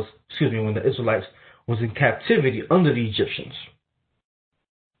the Israelites was in captivity under the Egyptians,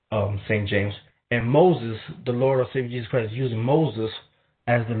 St. James. And Moses, the Lord and Savior Jesus Christ, using Moses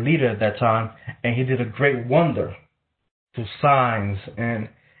as the leader at that time, and he did a great wonder through signs, and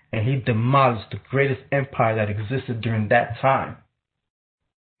he demolished the greatest empire that existed during that time.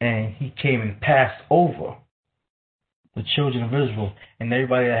 And he came and passed over the children of Israel, and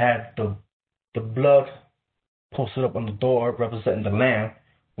everybody that had the blood posted up on the door representing the Lamb,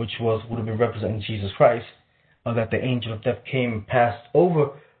 which would have been representing Jesus Christ, that the angel of death came and passed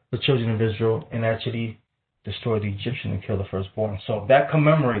over the children of Israel and actually destroyed the Egyptian and killed the firstborn. So that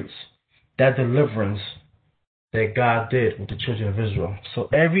commemorates that deliverance that God did with the children of Israel. So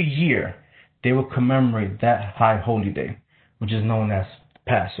every year they will commemorate that high holy day, which is known as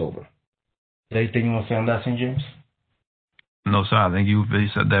Passover. Is there anything you want to say on that, St. James? No, sir. I think you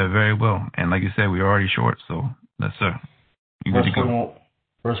said that very well. And like you said, we're already short, so that's sir. You good to go.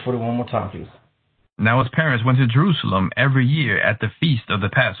 Verse 41 one more time, please. Now his parents went to Jerusalem every year at the feast of the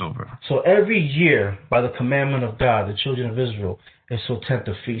Passover. So every year, by the commandment of God, the children of Israel is to attend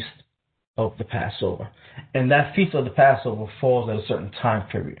the feast of the Passover. And that feast of the Passover falls at a certain time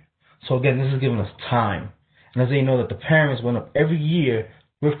period. So again, this is giving us time. And as you know that the parents went up every year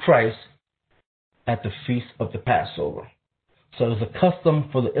with Christ at the feast of the Passover. So it's a custom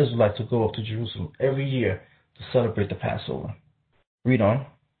for the Israelites to go up to Jerusalem every year to celebrate the Passover. Read on.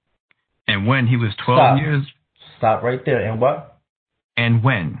 And when he was 12 years... Stop right there. And what? And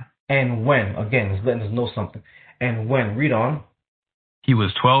when? And when. Again, it's letting us know something. And when. Read on. He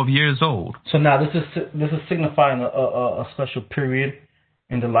was 12 years old. So now this is signifying a special period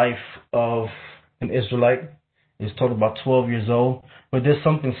in the life of an Israelite. It's told about 12 years old. But there's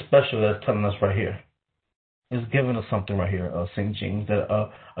something special that's telling us right here. It's giving us something right here, St. James, that,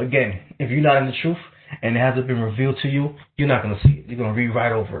 again, if you're not in the truth and it hasn't been revealed to you, you're not going to see it. You're going to read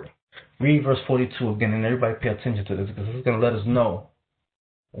right over it. Read verse 42 again, and everybody pay attention to this, because this is going to let us know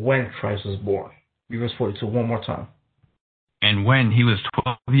when Christ was born. Read verse 42 one more time. And when he was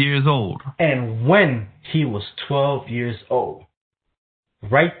 12 years old. And when he was 12 years old.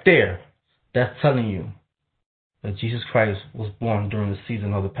 Right there, that's telling you that Jesus Christ was born during the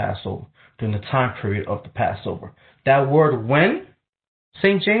season of the Passover, during the time period of the Passover. That word when,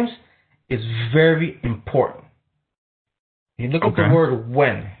 St. James, is very important. You look at the word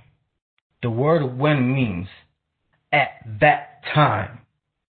when. The word when means at that time.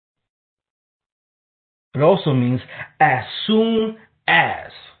 It also means as soon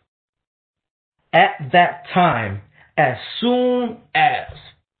as. At that time. As soon as.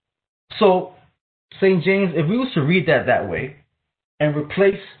 So, St. James, if we was to read that way and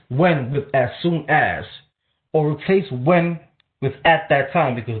replace when with as soon as, or replace when with at that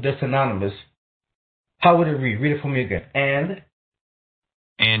time, because they're synonymous, how would it read? Read it for me again.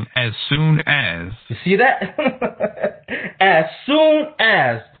 And as soon as. You see that? As soon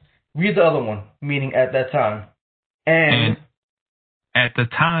as. Read the other one, meaning at that time. And at the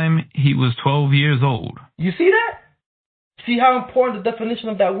time he was 12 years old. You see that? See how important the definition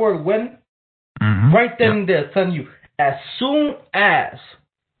of that word when? Mm-hmm. Right then and there, telling you, as soon as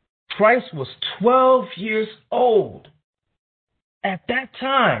Christ was 12 years old, at that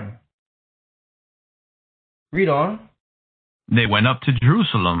time. Read on. They went up to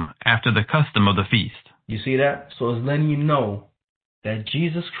Jerusalem after the custom of the feast. You see that? So it's letting you know that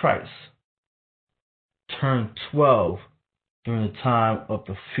Jesus Christ turned 12 during the time of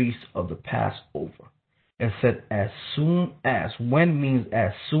the feast of the Passover. It said as soon as. When means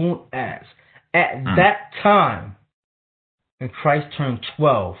as soon as. At that time, when Christ turned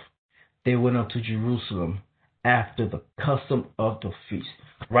 12, they went up to Jerusalem after the custom of the feast.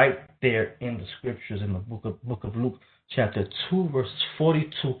 Right there in the scriptures in the book of Luke, chapter 2, verse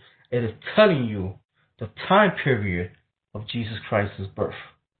 42, it is telling you the time period of Jesus Christ's birth.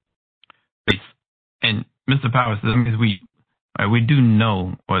 And Mr. Powers, that means we do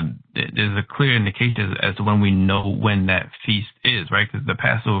know, or there's a clear indication as to when we know when that feast is, right? Because the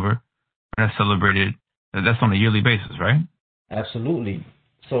Passover, that's celebrated, that's on a yearly basis, right? Absolutely.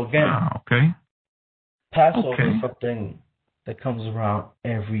 So again, okay. Passover is something that comes around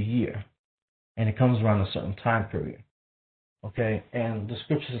every year, and it comes around a certain time period. Okay, and the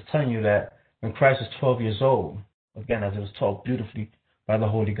scriptures is telling you that when Christ was 12 years old, again, as it was taught beautifully by the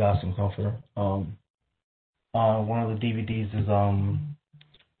Holy Gospel Comforter, one of the DVDs is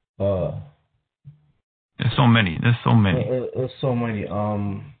There's so many. There's so many.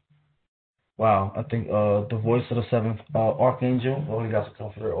 Wow, I think the Voice of the Seventh Archangel, the Holy Gospel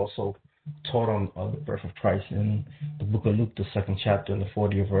Comforter, also taught on the birth of Christ in the book of Luke, the 2nd chapter, and the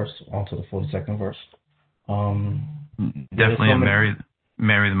 40th verse, on to the 42nd verse. Definitely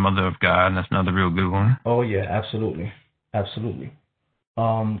Mary, the Mother of God, and that's another real good one. Oh yeah, absolutely.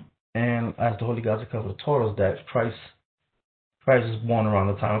 And as the Holy Gospel Comforter taught us that Christ is born around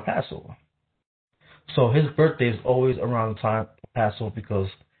the time of Passover. So his birthday is always around the time of Passover because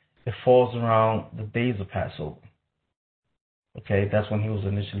it falls around the days of Passover. Okay, that's when he was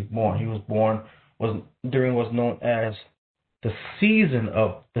initially born. He was born during what's known as the season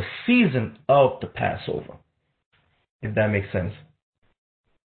of the Passover, if that makes sense.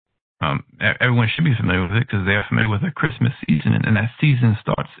 Everyone should be familiar with it because they are familiar with the Christmas season, and that season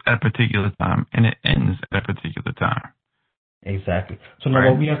starts at a particular time and it ends at a particular time. Exactly. So now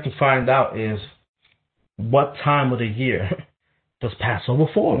what we have to find out is what time of the year does Passover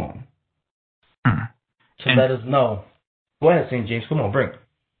fall on? So let us know. Go ahead, St. James. Come on, bring it.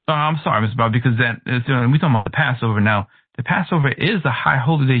 I'm sorry, Mr. Bob, because we're talking about the Passover now. The Passover is a high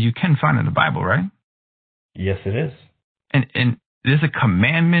holy day you can find in the Bible, right? Yes, it is. And there's a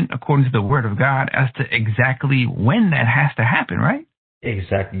commandment according to the Word of God as to exactly when that has to happen, right?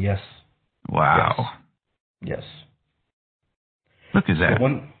 Exactly, yes. Wow. Yes. Look at that.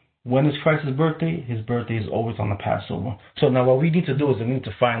 So when is Christ's birthday? His birthday is always on the Passover. So now what we need to do is we need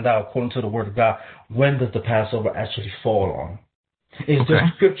to find out, according to the Word of God, when does the Passover actually fall on? It's the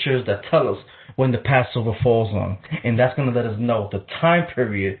scriptures that tell us when the Passover falls on. And that's going to let us know the time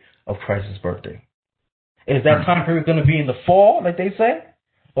period of Christ's birthday. Is that time period going to be in the fall, like they say?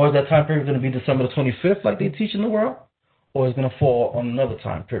 Or is that time period going to be December the 25th, like they teach in the world? Or is it going to fall on another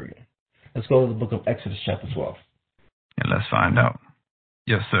time period? Let's go to the book of Exodus chapter 12. And let's find out.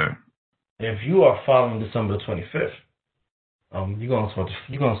 Yes, sir. If you are following December the 25th, you're going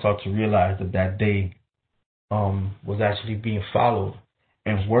to start to realize that day was actually being followed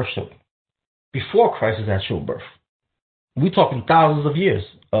and worshipped before Christ's actual birth. We're talking thousands of years.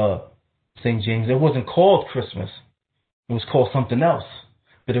 St. James, it wasn't called Christmas. It was called something else.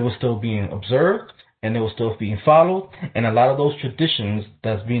 But it was still being observed and it was still being followed. And a lot of those traditions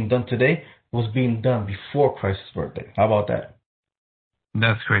that's being done today was being done before Christ's birthday. How about that?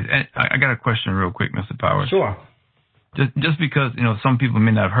 That's great. And I got a question real quick, Mr. Powers. Sure. Just because, some people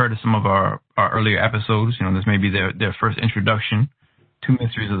may not have heard of some of our earlier episodes, this may be their first introduction to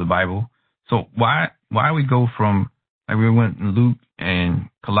mysteries of the Bible. So why we go from, like we went in Luke and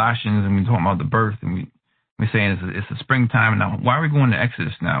Colossians and we talking about the birth and we're saying it's a springtime. Now, why are we going to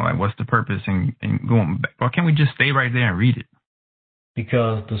Exodus now? Like, what's the purpose and going back? Why can't we just stay right there and read it?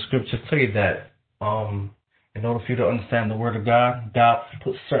 Because the scriptures tell you that in order for you to understand the Word of God, God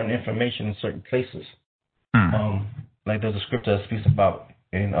puts certain information in certain places. Like there's a scripture that speaks about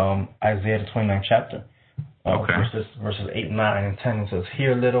in Isaiah the 29th chapter, verses 8, 9, and 10. It says,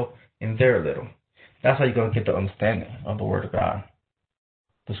 here a little and there a little. That's how you're going to get the understanding of the Word of God.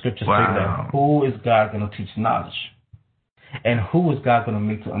 The scriptures say that who is God going to teach knowledge? And who is God going to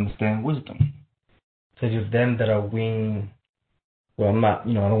make to understand wisdom? So just them that are weaned, well, I'm not,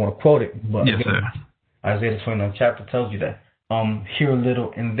 I don't want to quote it, but yes, again, Isaiah the 29th chapter tells you that here a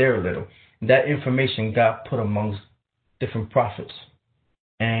little and there a little. That information God put amongst different prophets.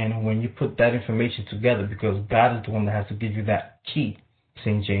 And when you put that information together, because God is the one that has to give you that key,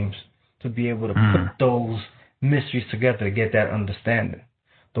 St. James, to be able to put those mysteries together to get that understanding.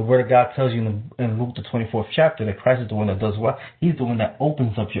 The Word of God tells you in Luke the 24th chapter that Christ is the one that does what? He's the one that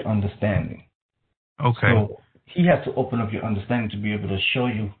opens up your understanding. Okay. he has to open up your understanding to be able to show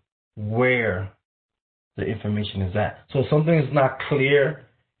you where the information is at. So if something is not clear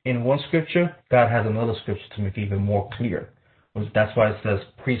in one scripture, God has another scripture to make it even more clear. That's why it says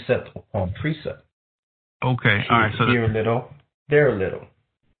precept upon precept. Okay, all right. So here a little, there a little.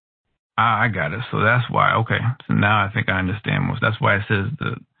 I got it. So that's why. Okay, so now I think I understand most. That's why it says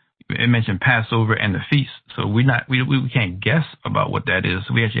it mentioned Passover and the feast. So we can't guess about what that is.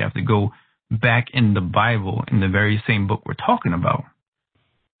 So we actually have to go back in the Bible, in the very same book we're talking about,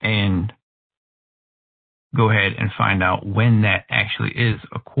 and go ahead and find out when that actually is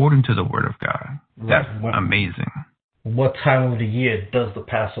according to the Word of God. That's amazing. What time of the year does the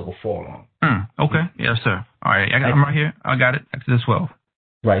Passover fall on? Okay. Yes, sir. All right. I'm right here. I got it. Exodus 12.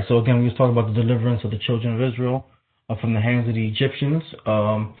 Right. So again, we was talking about the deliverance of the children of Israel from the hands of the Egyptians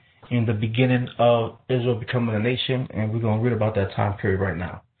in the beginning of Israel becoming a nation, and we're going to read about that time period right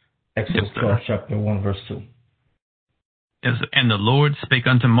now. Exodus 12, chapter 1, verse 2. Yes, and the Lord spake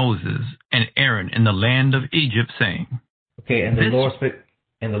unto Moses and Aaron in the land of Egypt, saying. Okay, and the Lord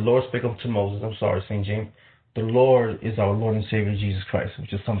spake unto Moses. I'm sorry, Saint James. The Lord is our Lord and Savior Jesus Christ,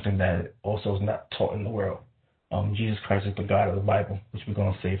 which is something that also is not taught in the world. Jesus Christ is the God of the Bible, which we're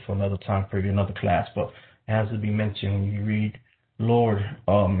going to say for another time period, another class, but it has to be mentioned when you read Lord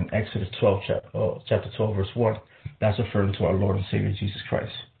in Exodus 12, chapter 12, verse 1. That's referring to our Lord and Savior Jesus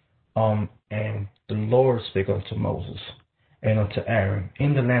Christ. And the Lord spake unto Moses and unto Aaron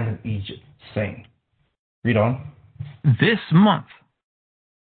in the land of Egypt, saying, read on. This month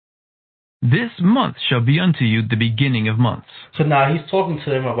shall be unto you the beginning of months. So now he's talking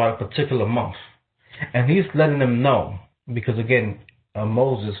to them about a particular month. And he's letting them know, because again,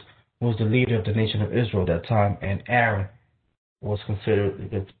 Moses was the leader of the nation of Israel at that time, and Aaron was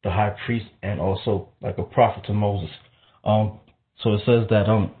considered the high priest and also like a prophet to Moses. So it says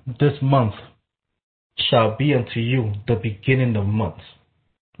that this month shall be unto you the beginning of months.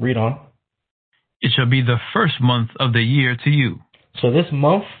 Read on. It shall be the first month of the year to you. So this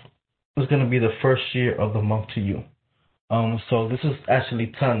month is going to be the first year of the month to you. So this is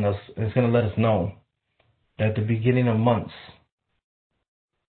actually telling us, it's going to let us know that the beginning of months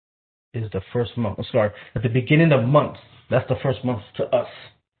is the first month. At the beginning of months, that's the first month to us.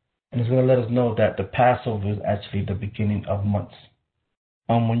 And it's going to let us know that the Passover is actually the beginning of months.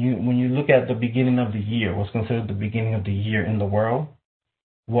 When you look at the beginning of the year, what's considered the beginning of the year in the world,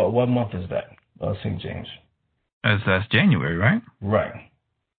 what month is that, St. James? That's January, right? Right.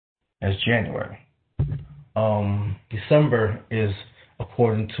 That's January. December is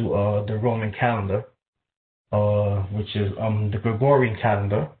according to the Roman calendar, which is the Gregorian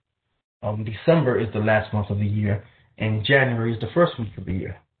calendar. December is the last month of the year, and January is the first week of the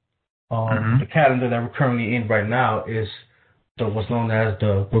year. The calendar that we're currently in right now is what's known as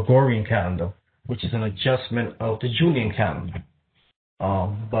the Gregorian calendar, which is an adjustment of the Julian calendar.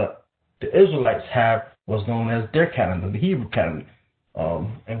 But the Israelites have what's known as their calendar, the Hebrew calendar,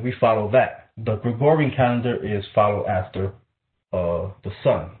 and we follow that. The Gregorian calendar is followed after the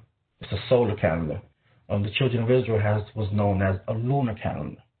sun. It's a solar calendar. The children of Israel has what's known as a lunar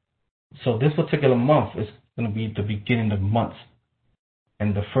calendar. So this particular month is going to be the beginning of months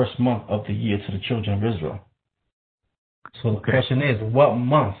and the first month of the year to the children of Israel. So the question is, what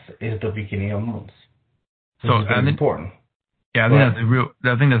month is the beginning of months? This is very important. Yeah,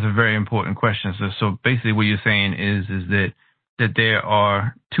 I think that's a very important question. So basically, what you're saying is that there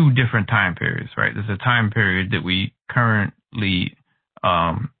are two different time periods, right? There's a time period that we currently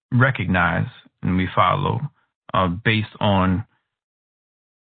recognize and we follow based on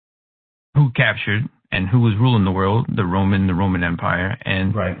who captured and who was ruling the world, the Roman Empire,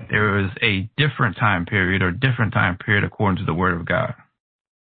 and there is a different time period according to the Word of God.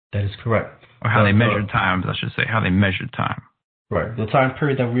 That is correct. Or how they measured times, I should say, how they measured time. Right. The time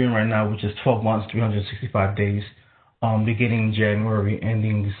period that we're in right now, which is 12 months, 365 days, beginning in January,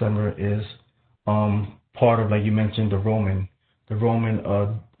 ending December, is part of, like you mentioned, the Roman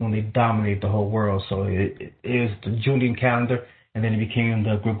when they dominated the whole world. So it is the Julian calendar, and then it became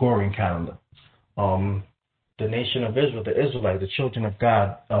the Gregorian calendar. The nation of Israel, the Israelites, the children of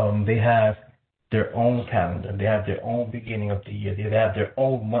God, they have their own calendar. They have their own beginning of the year. They have their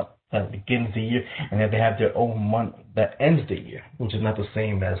own month that begins the year, and then they have their own month that ends the year, which is not the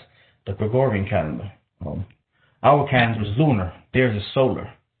same as the Gregorian calendar. Our calendar is lunar. Theirs is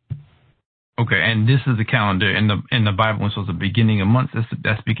solar. Okay, and this is the calendar in the Bible. So it's the beginning of months.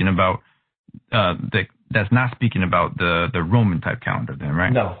 That's speaking about that's not speaking about the Roman type calendar, then,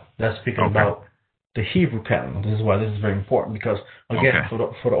 right? No, that's speaking about the Hebrew calendar. This is why this is very important, because again, for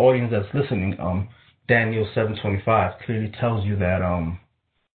the audience that's listening, Daniel 7:25 clearly tells you that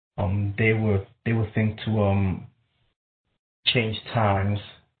they were they would think to change times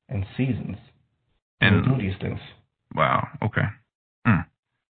and seasons and do these things. Wow. Okay.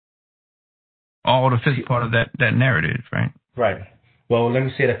 All to fit part of that narrative, right? Right. Well, let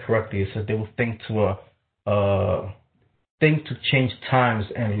me say that correctly. It says they would think to change times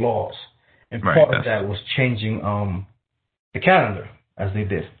and laws, and Right, part of that was changing the calendar as they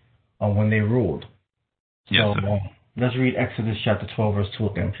did when they ruled. Yes, So sir. Let's read Exodus chapter 12, verse 2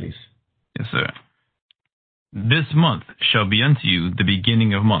 again, please. Yes, sir. This month shall be unto you the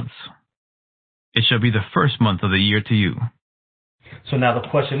beginning of months. It shall be the first month of the year to you. So now the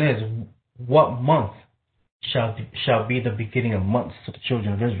question is, what month shall be the beginning of months to the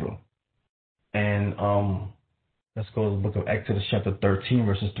children of Israel? And let's go to the book of Exodus chapter 13,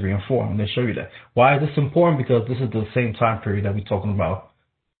 verses 3 and 4. I'm going to show you that. Why is this important? Because this is the same time period that we're talking about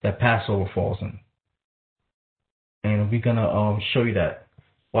that Passover falls in. And we're going to show you that,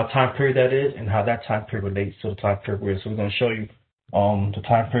 what time period that is and how that time period relates to the time period we're in. So we're going to show you the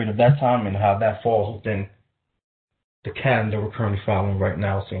time period of that time and how that falls within the calendar we're currently following right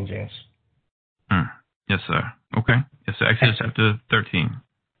now, St. James. Yes, sir. Okay. Yes, sir. Exodus chapter 13.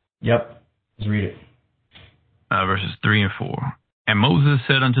 Yep. Let's read it. Verses 3 and 4. And Moses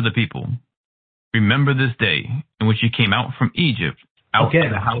said unto the people, remember this day in which you came out from Egypt, out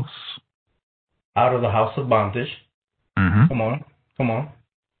of the house. Out of the house of bondage. Mm-hmm. Come on.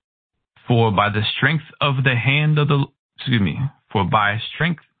 For by the strength of the hand of the, for by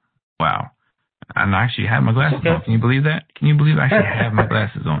strength, wow. And I actually have my glasses on. Can you believe that? Can you believe I actually have my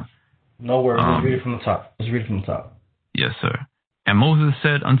glasses on? No worries. Let's read it from the top. Yes, sir. And Moses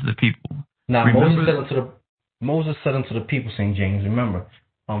said unto the people. Now, Moses said unto the people, St. James, remember,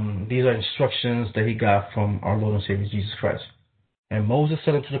 these are instructions that he got from our Lord and Savior Jesus Christ. And Moses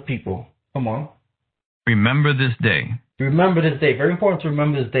said unto the people, come on. Remember this day. Remember this day. Very important to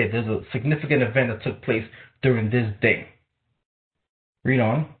remember this day. There's a significant event that took place during this day. Read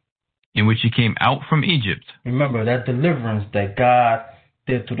on. In which he came out from Egypt. Remember that deliverance that God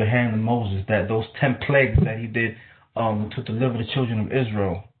did through the hand of Moses, that those 10 plagues that he did to deliver the children of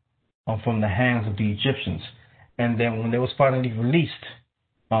Israel from the hands of the Egyptians. And then when they was finally released,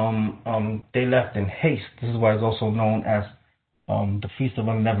 they left in haste. This is why it's also known as the Feast of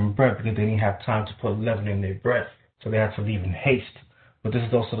Unleavened Bread, because they didn't have time to put leaven in their bread. So they had to leave in haste. But this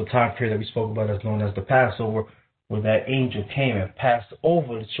is also the time period that we spoke about as known as the Passover, where that angel came and passed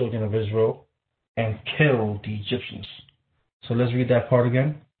over the children of Israel and killed the Egyptians. So let's read that part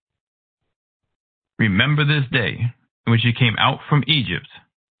again. Remember this day in which you came out from Egypt,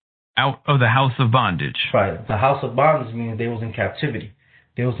 out of the house of bondage. Right. The house of bondage means they was in captivity.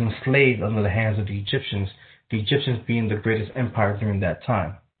 They was enslaved under the hands of the Egyptians being the greatest empire during that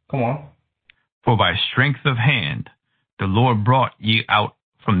time. Come on. For by strength of hand, the Lord brought ye out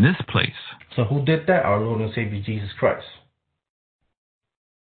from this place. So who did that? Our Lord and Savior Jesus Christ.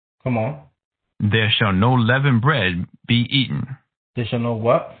 Come on. There shall no leavened bread be eaten. There shall no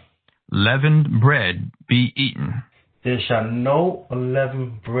what? Leavened bread be eaten. There shall no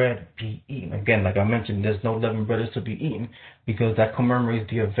leavened bread be eaten. Again, like I mentioned, there's no leavened bread is to be eaten because that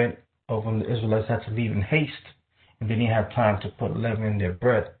commemorates the event of when the Israelites had to leave in haste and they didn't have time to put leaven in their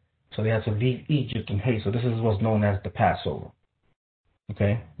bread. So they had to leave Egypt in haste. So this is what's known as the Passover.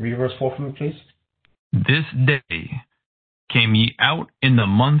 Okay, read verse 4 for me, please. This day came ye out in the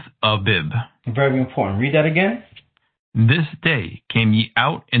month of Abib. Very important. Read that again. This day came ye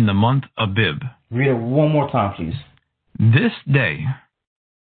out in the month of Abib. Read it one more time, please. This day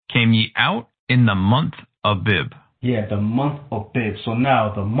came ye out in the month of Abib. Yeah, the month of Abib. So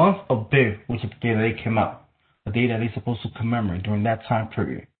now the month of Abib, which is the day that they came out, the day that they're supposed to commemorate during that time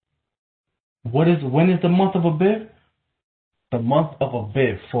period. When is the month of Abib? The month of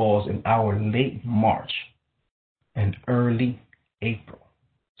Abib falls in our late March and early April.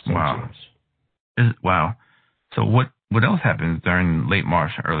 Wow. Wow. So what else happens during late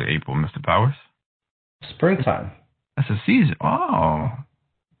March and early April, Mr. Powers? Springtime. That's a season. Oh.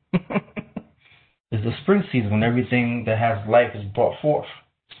 It's the spring season when everything that has life is brought forth,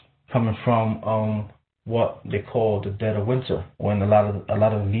 coming from what they call the dead of winter, when a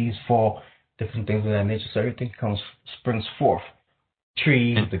lot of leaves fall, different things of that nature. So everything springs forth.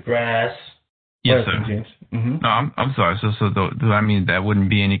 Trees, the grass. Yes, sir. James? Mm-hmm. No, I'm sorry. So do I mean that wouldn't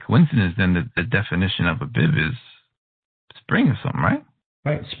be any coincidence then that the definition of Abib is spring or something, right?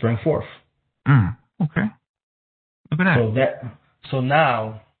 Right, spring forth. Okay. Look at that. So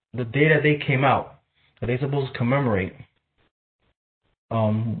now, the day that they came out, that they're supposed to commemorate,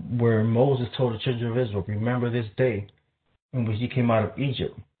 where Moses told the children of Israel, remember this day in which you came out of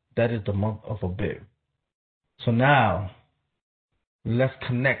Egypt. That is the month of Abib. So now, let's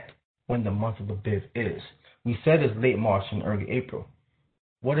connect when the month of Aviv is. We said it's late March and early April.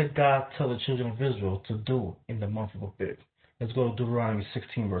 What did God tell the children of Israel to do in the month of Aviv? Let's go to Deuteronomy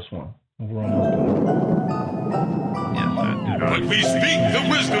 16, verse 1. We're almost done. Yes, sir. But we speak the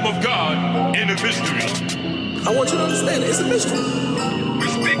wisdom of God in a mystery. I want you to understand, it's a mystery. We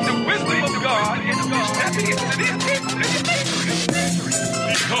speak the wisdom of God in the mystery.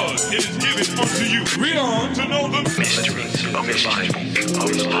 Because it is given unto you. Read on to know the mysteries of the Bible. Of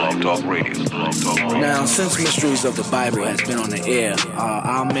Blog Talk Radio. Now, since Mysteries of the Bible has been on the air,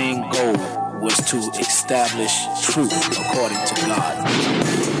 our main goal was to establish truth according to God.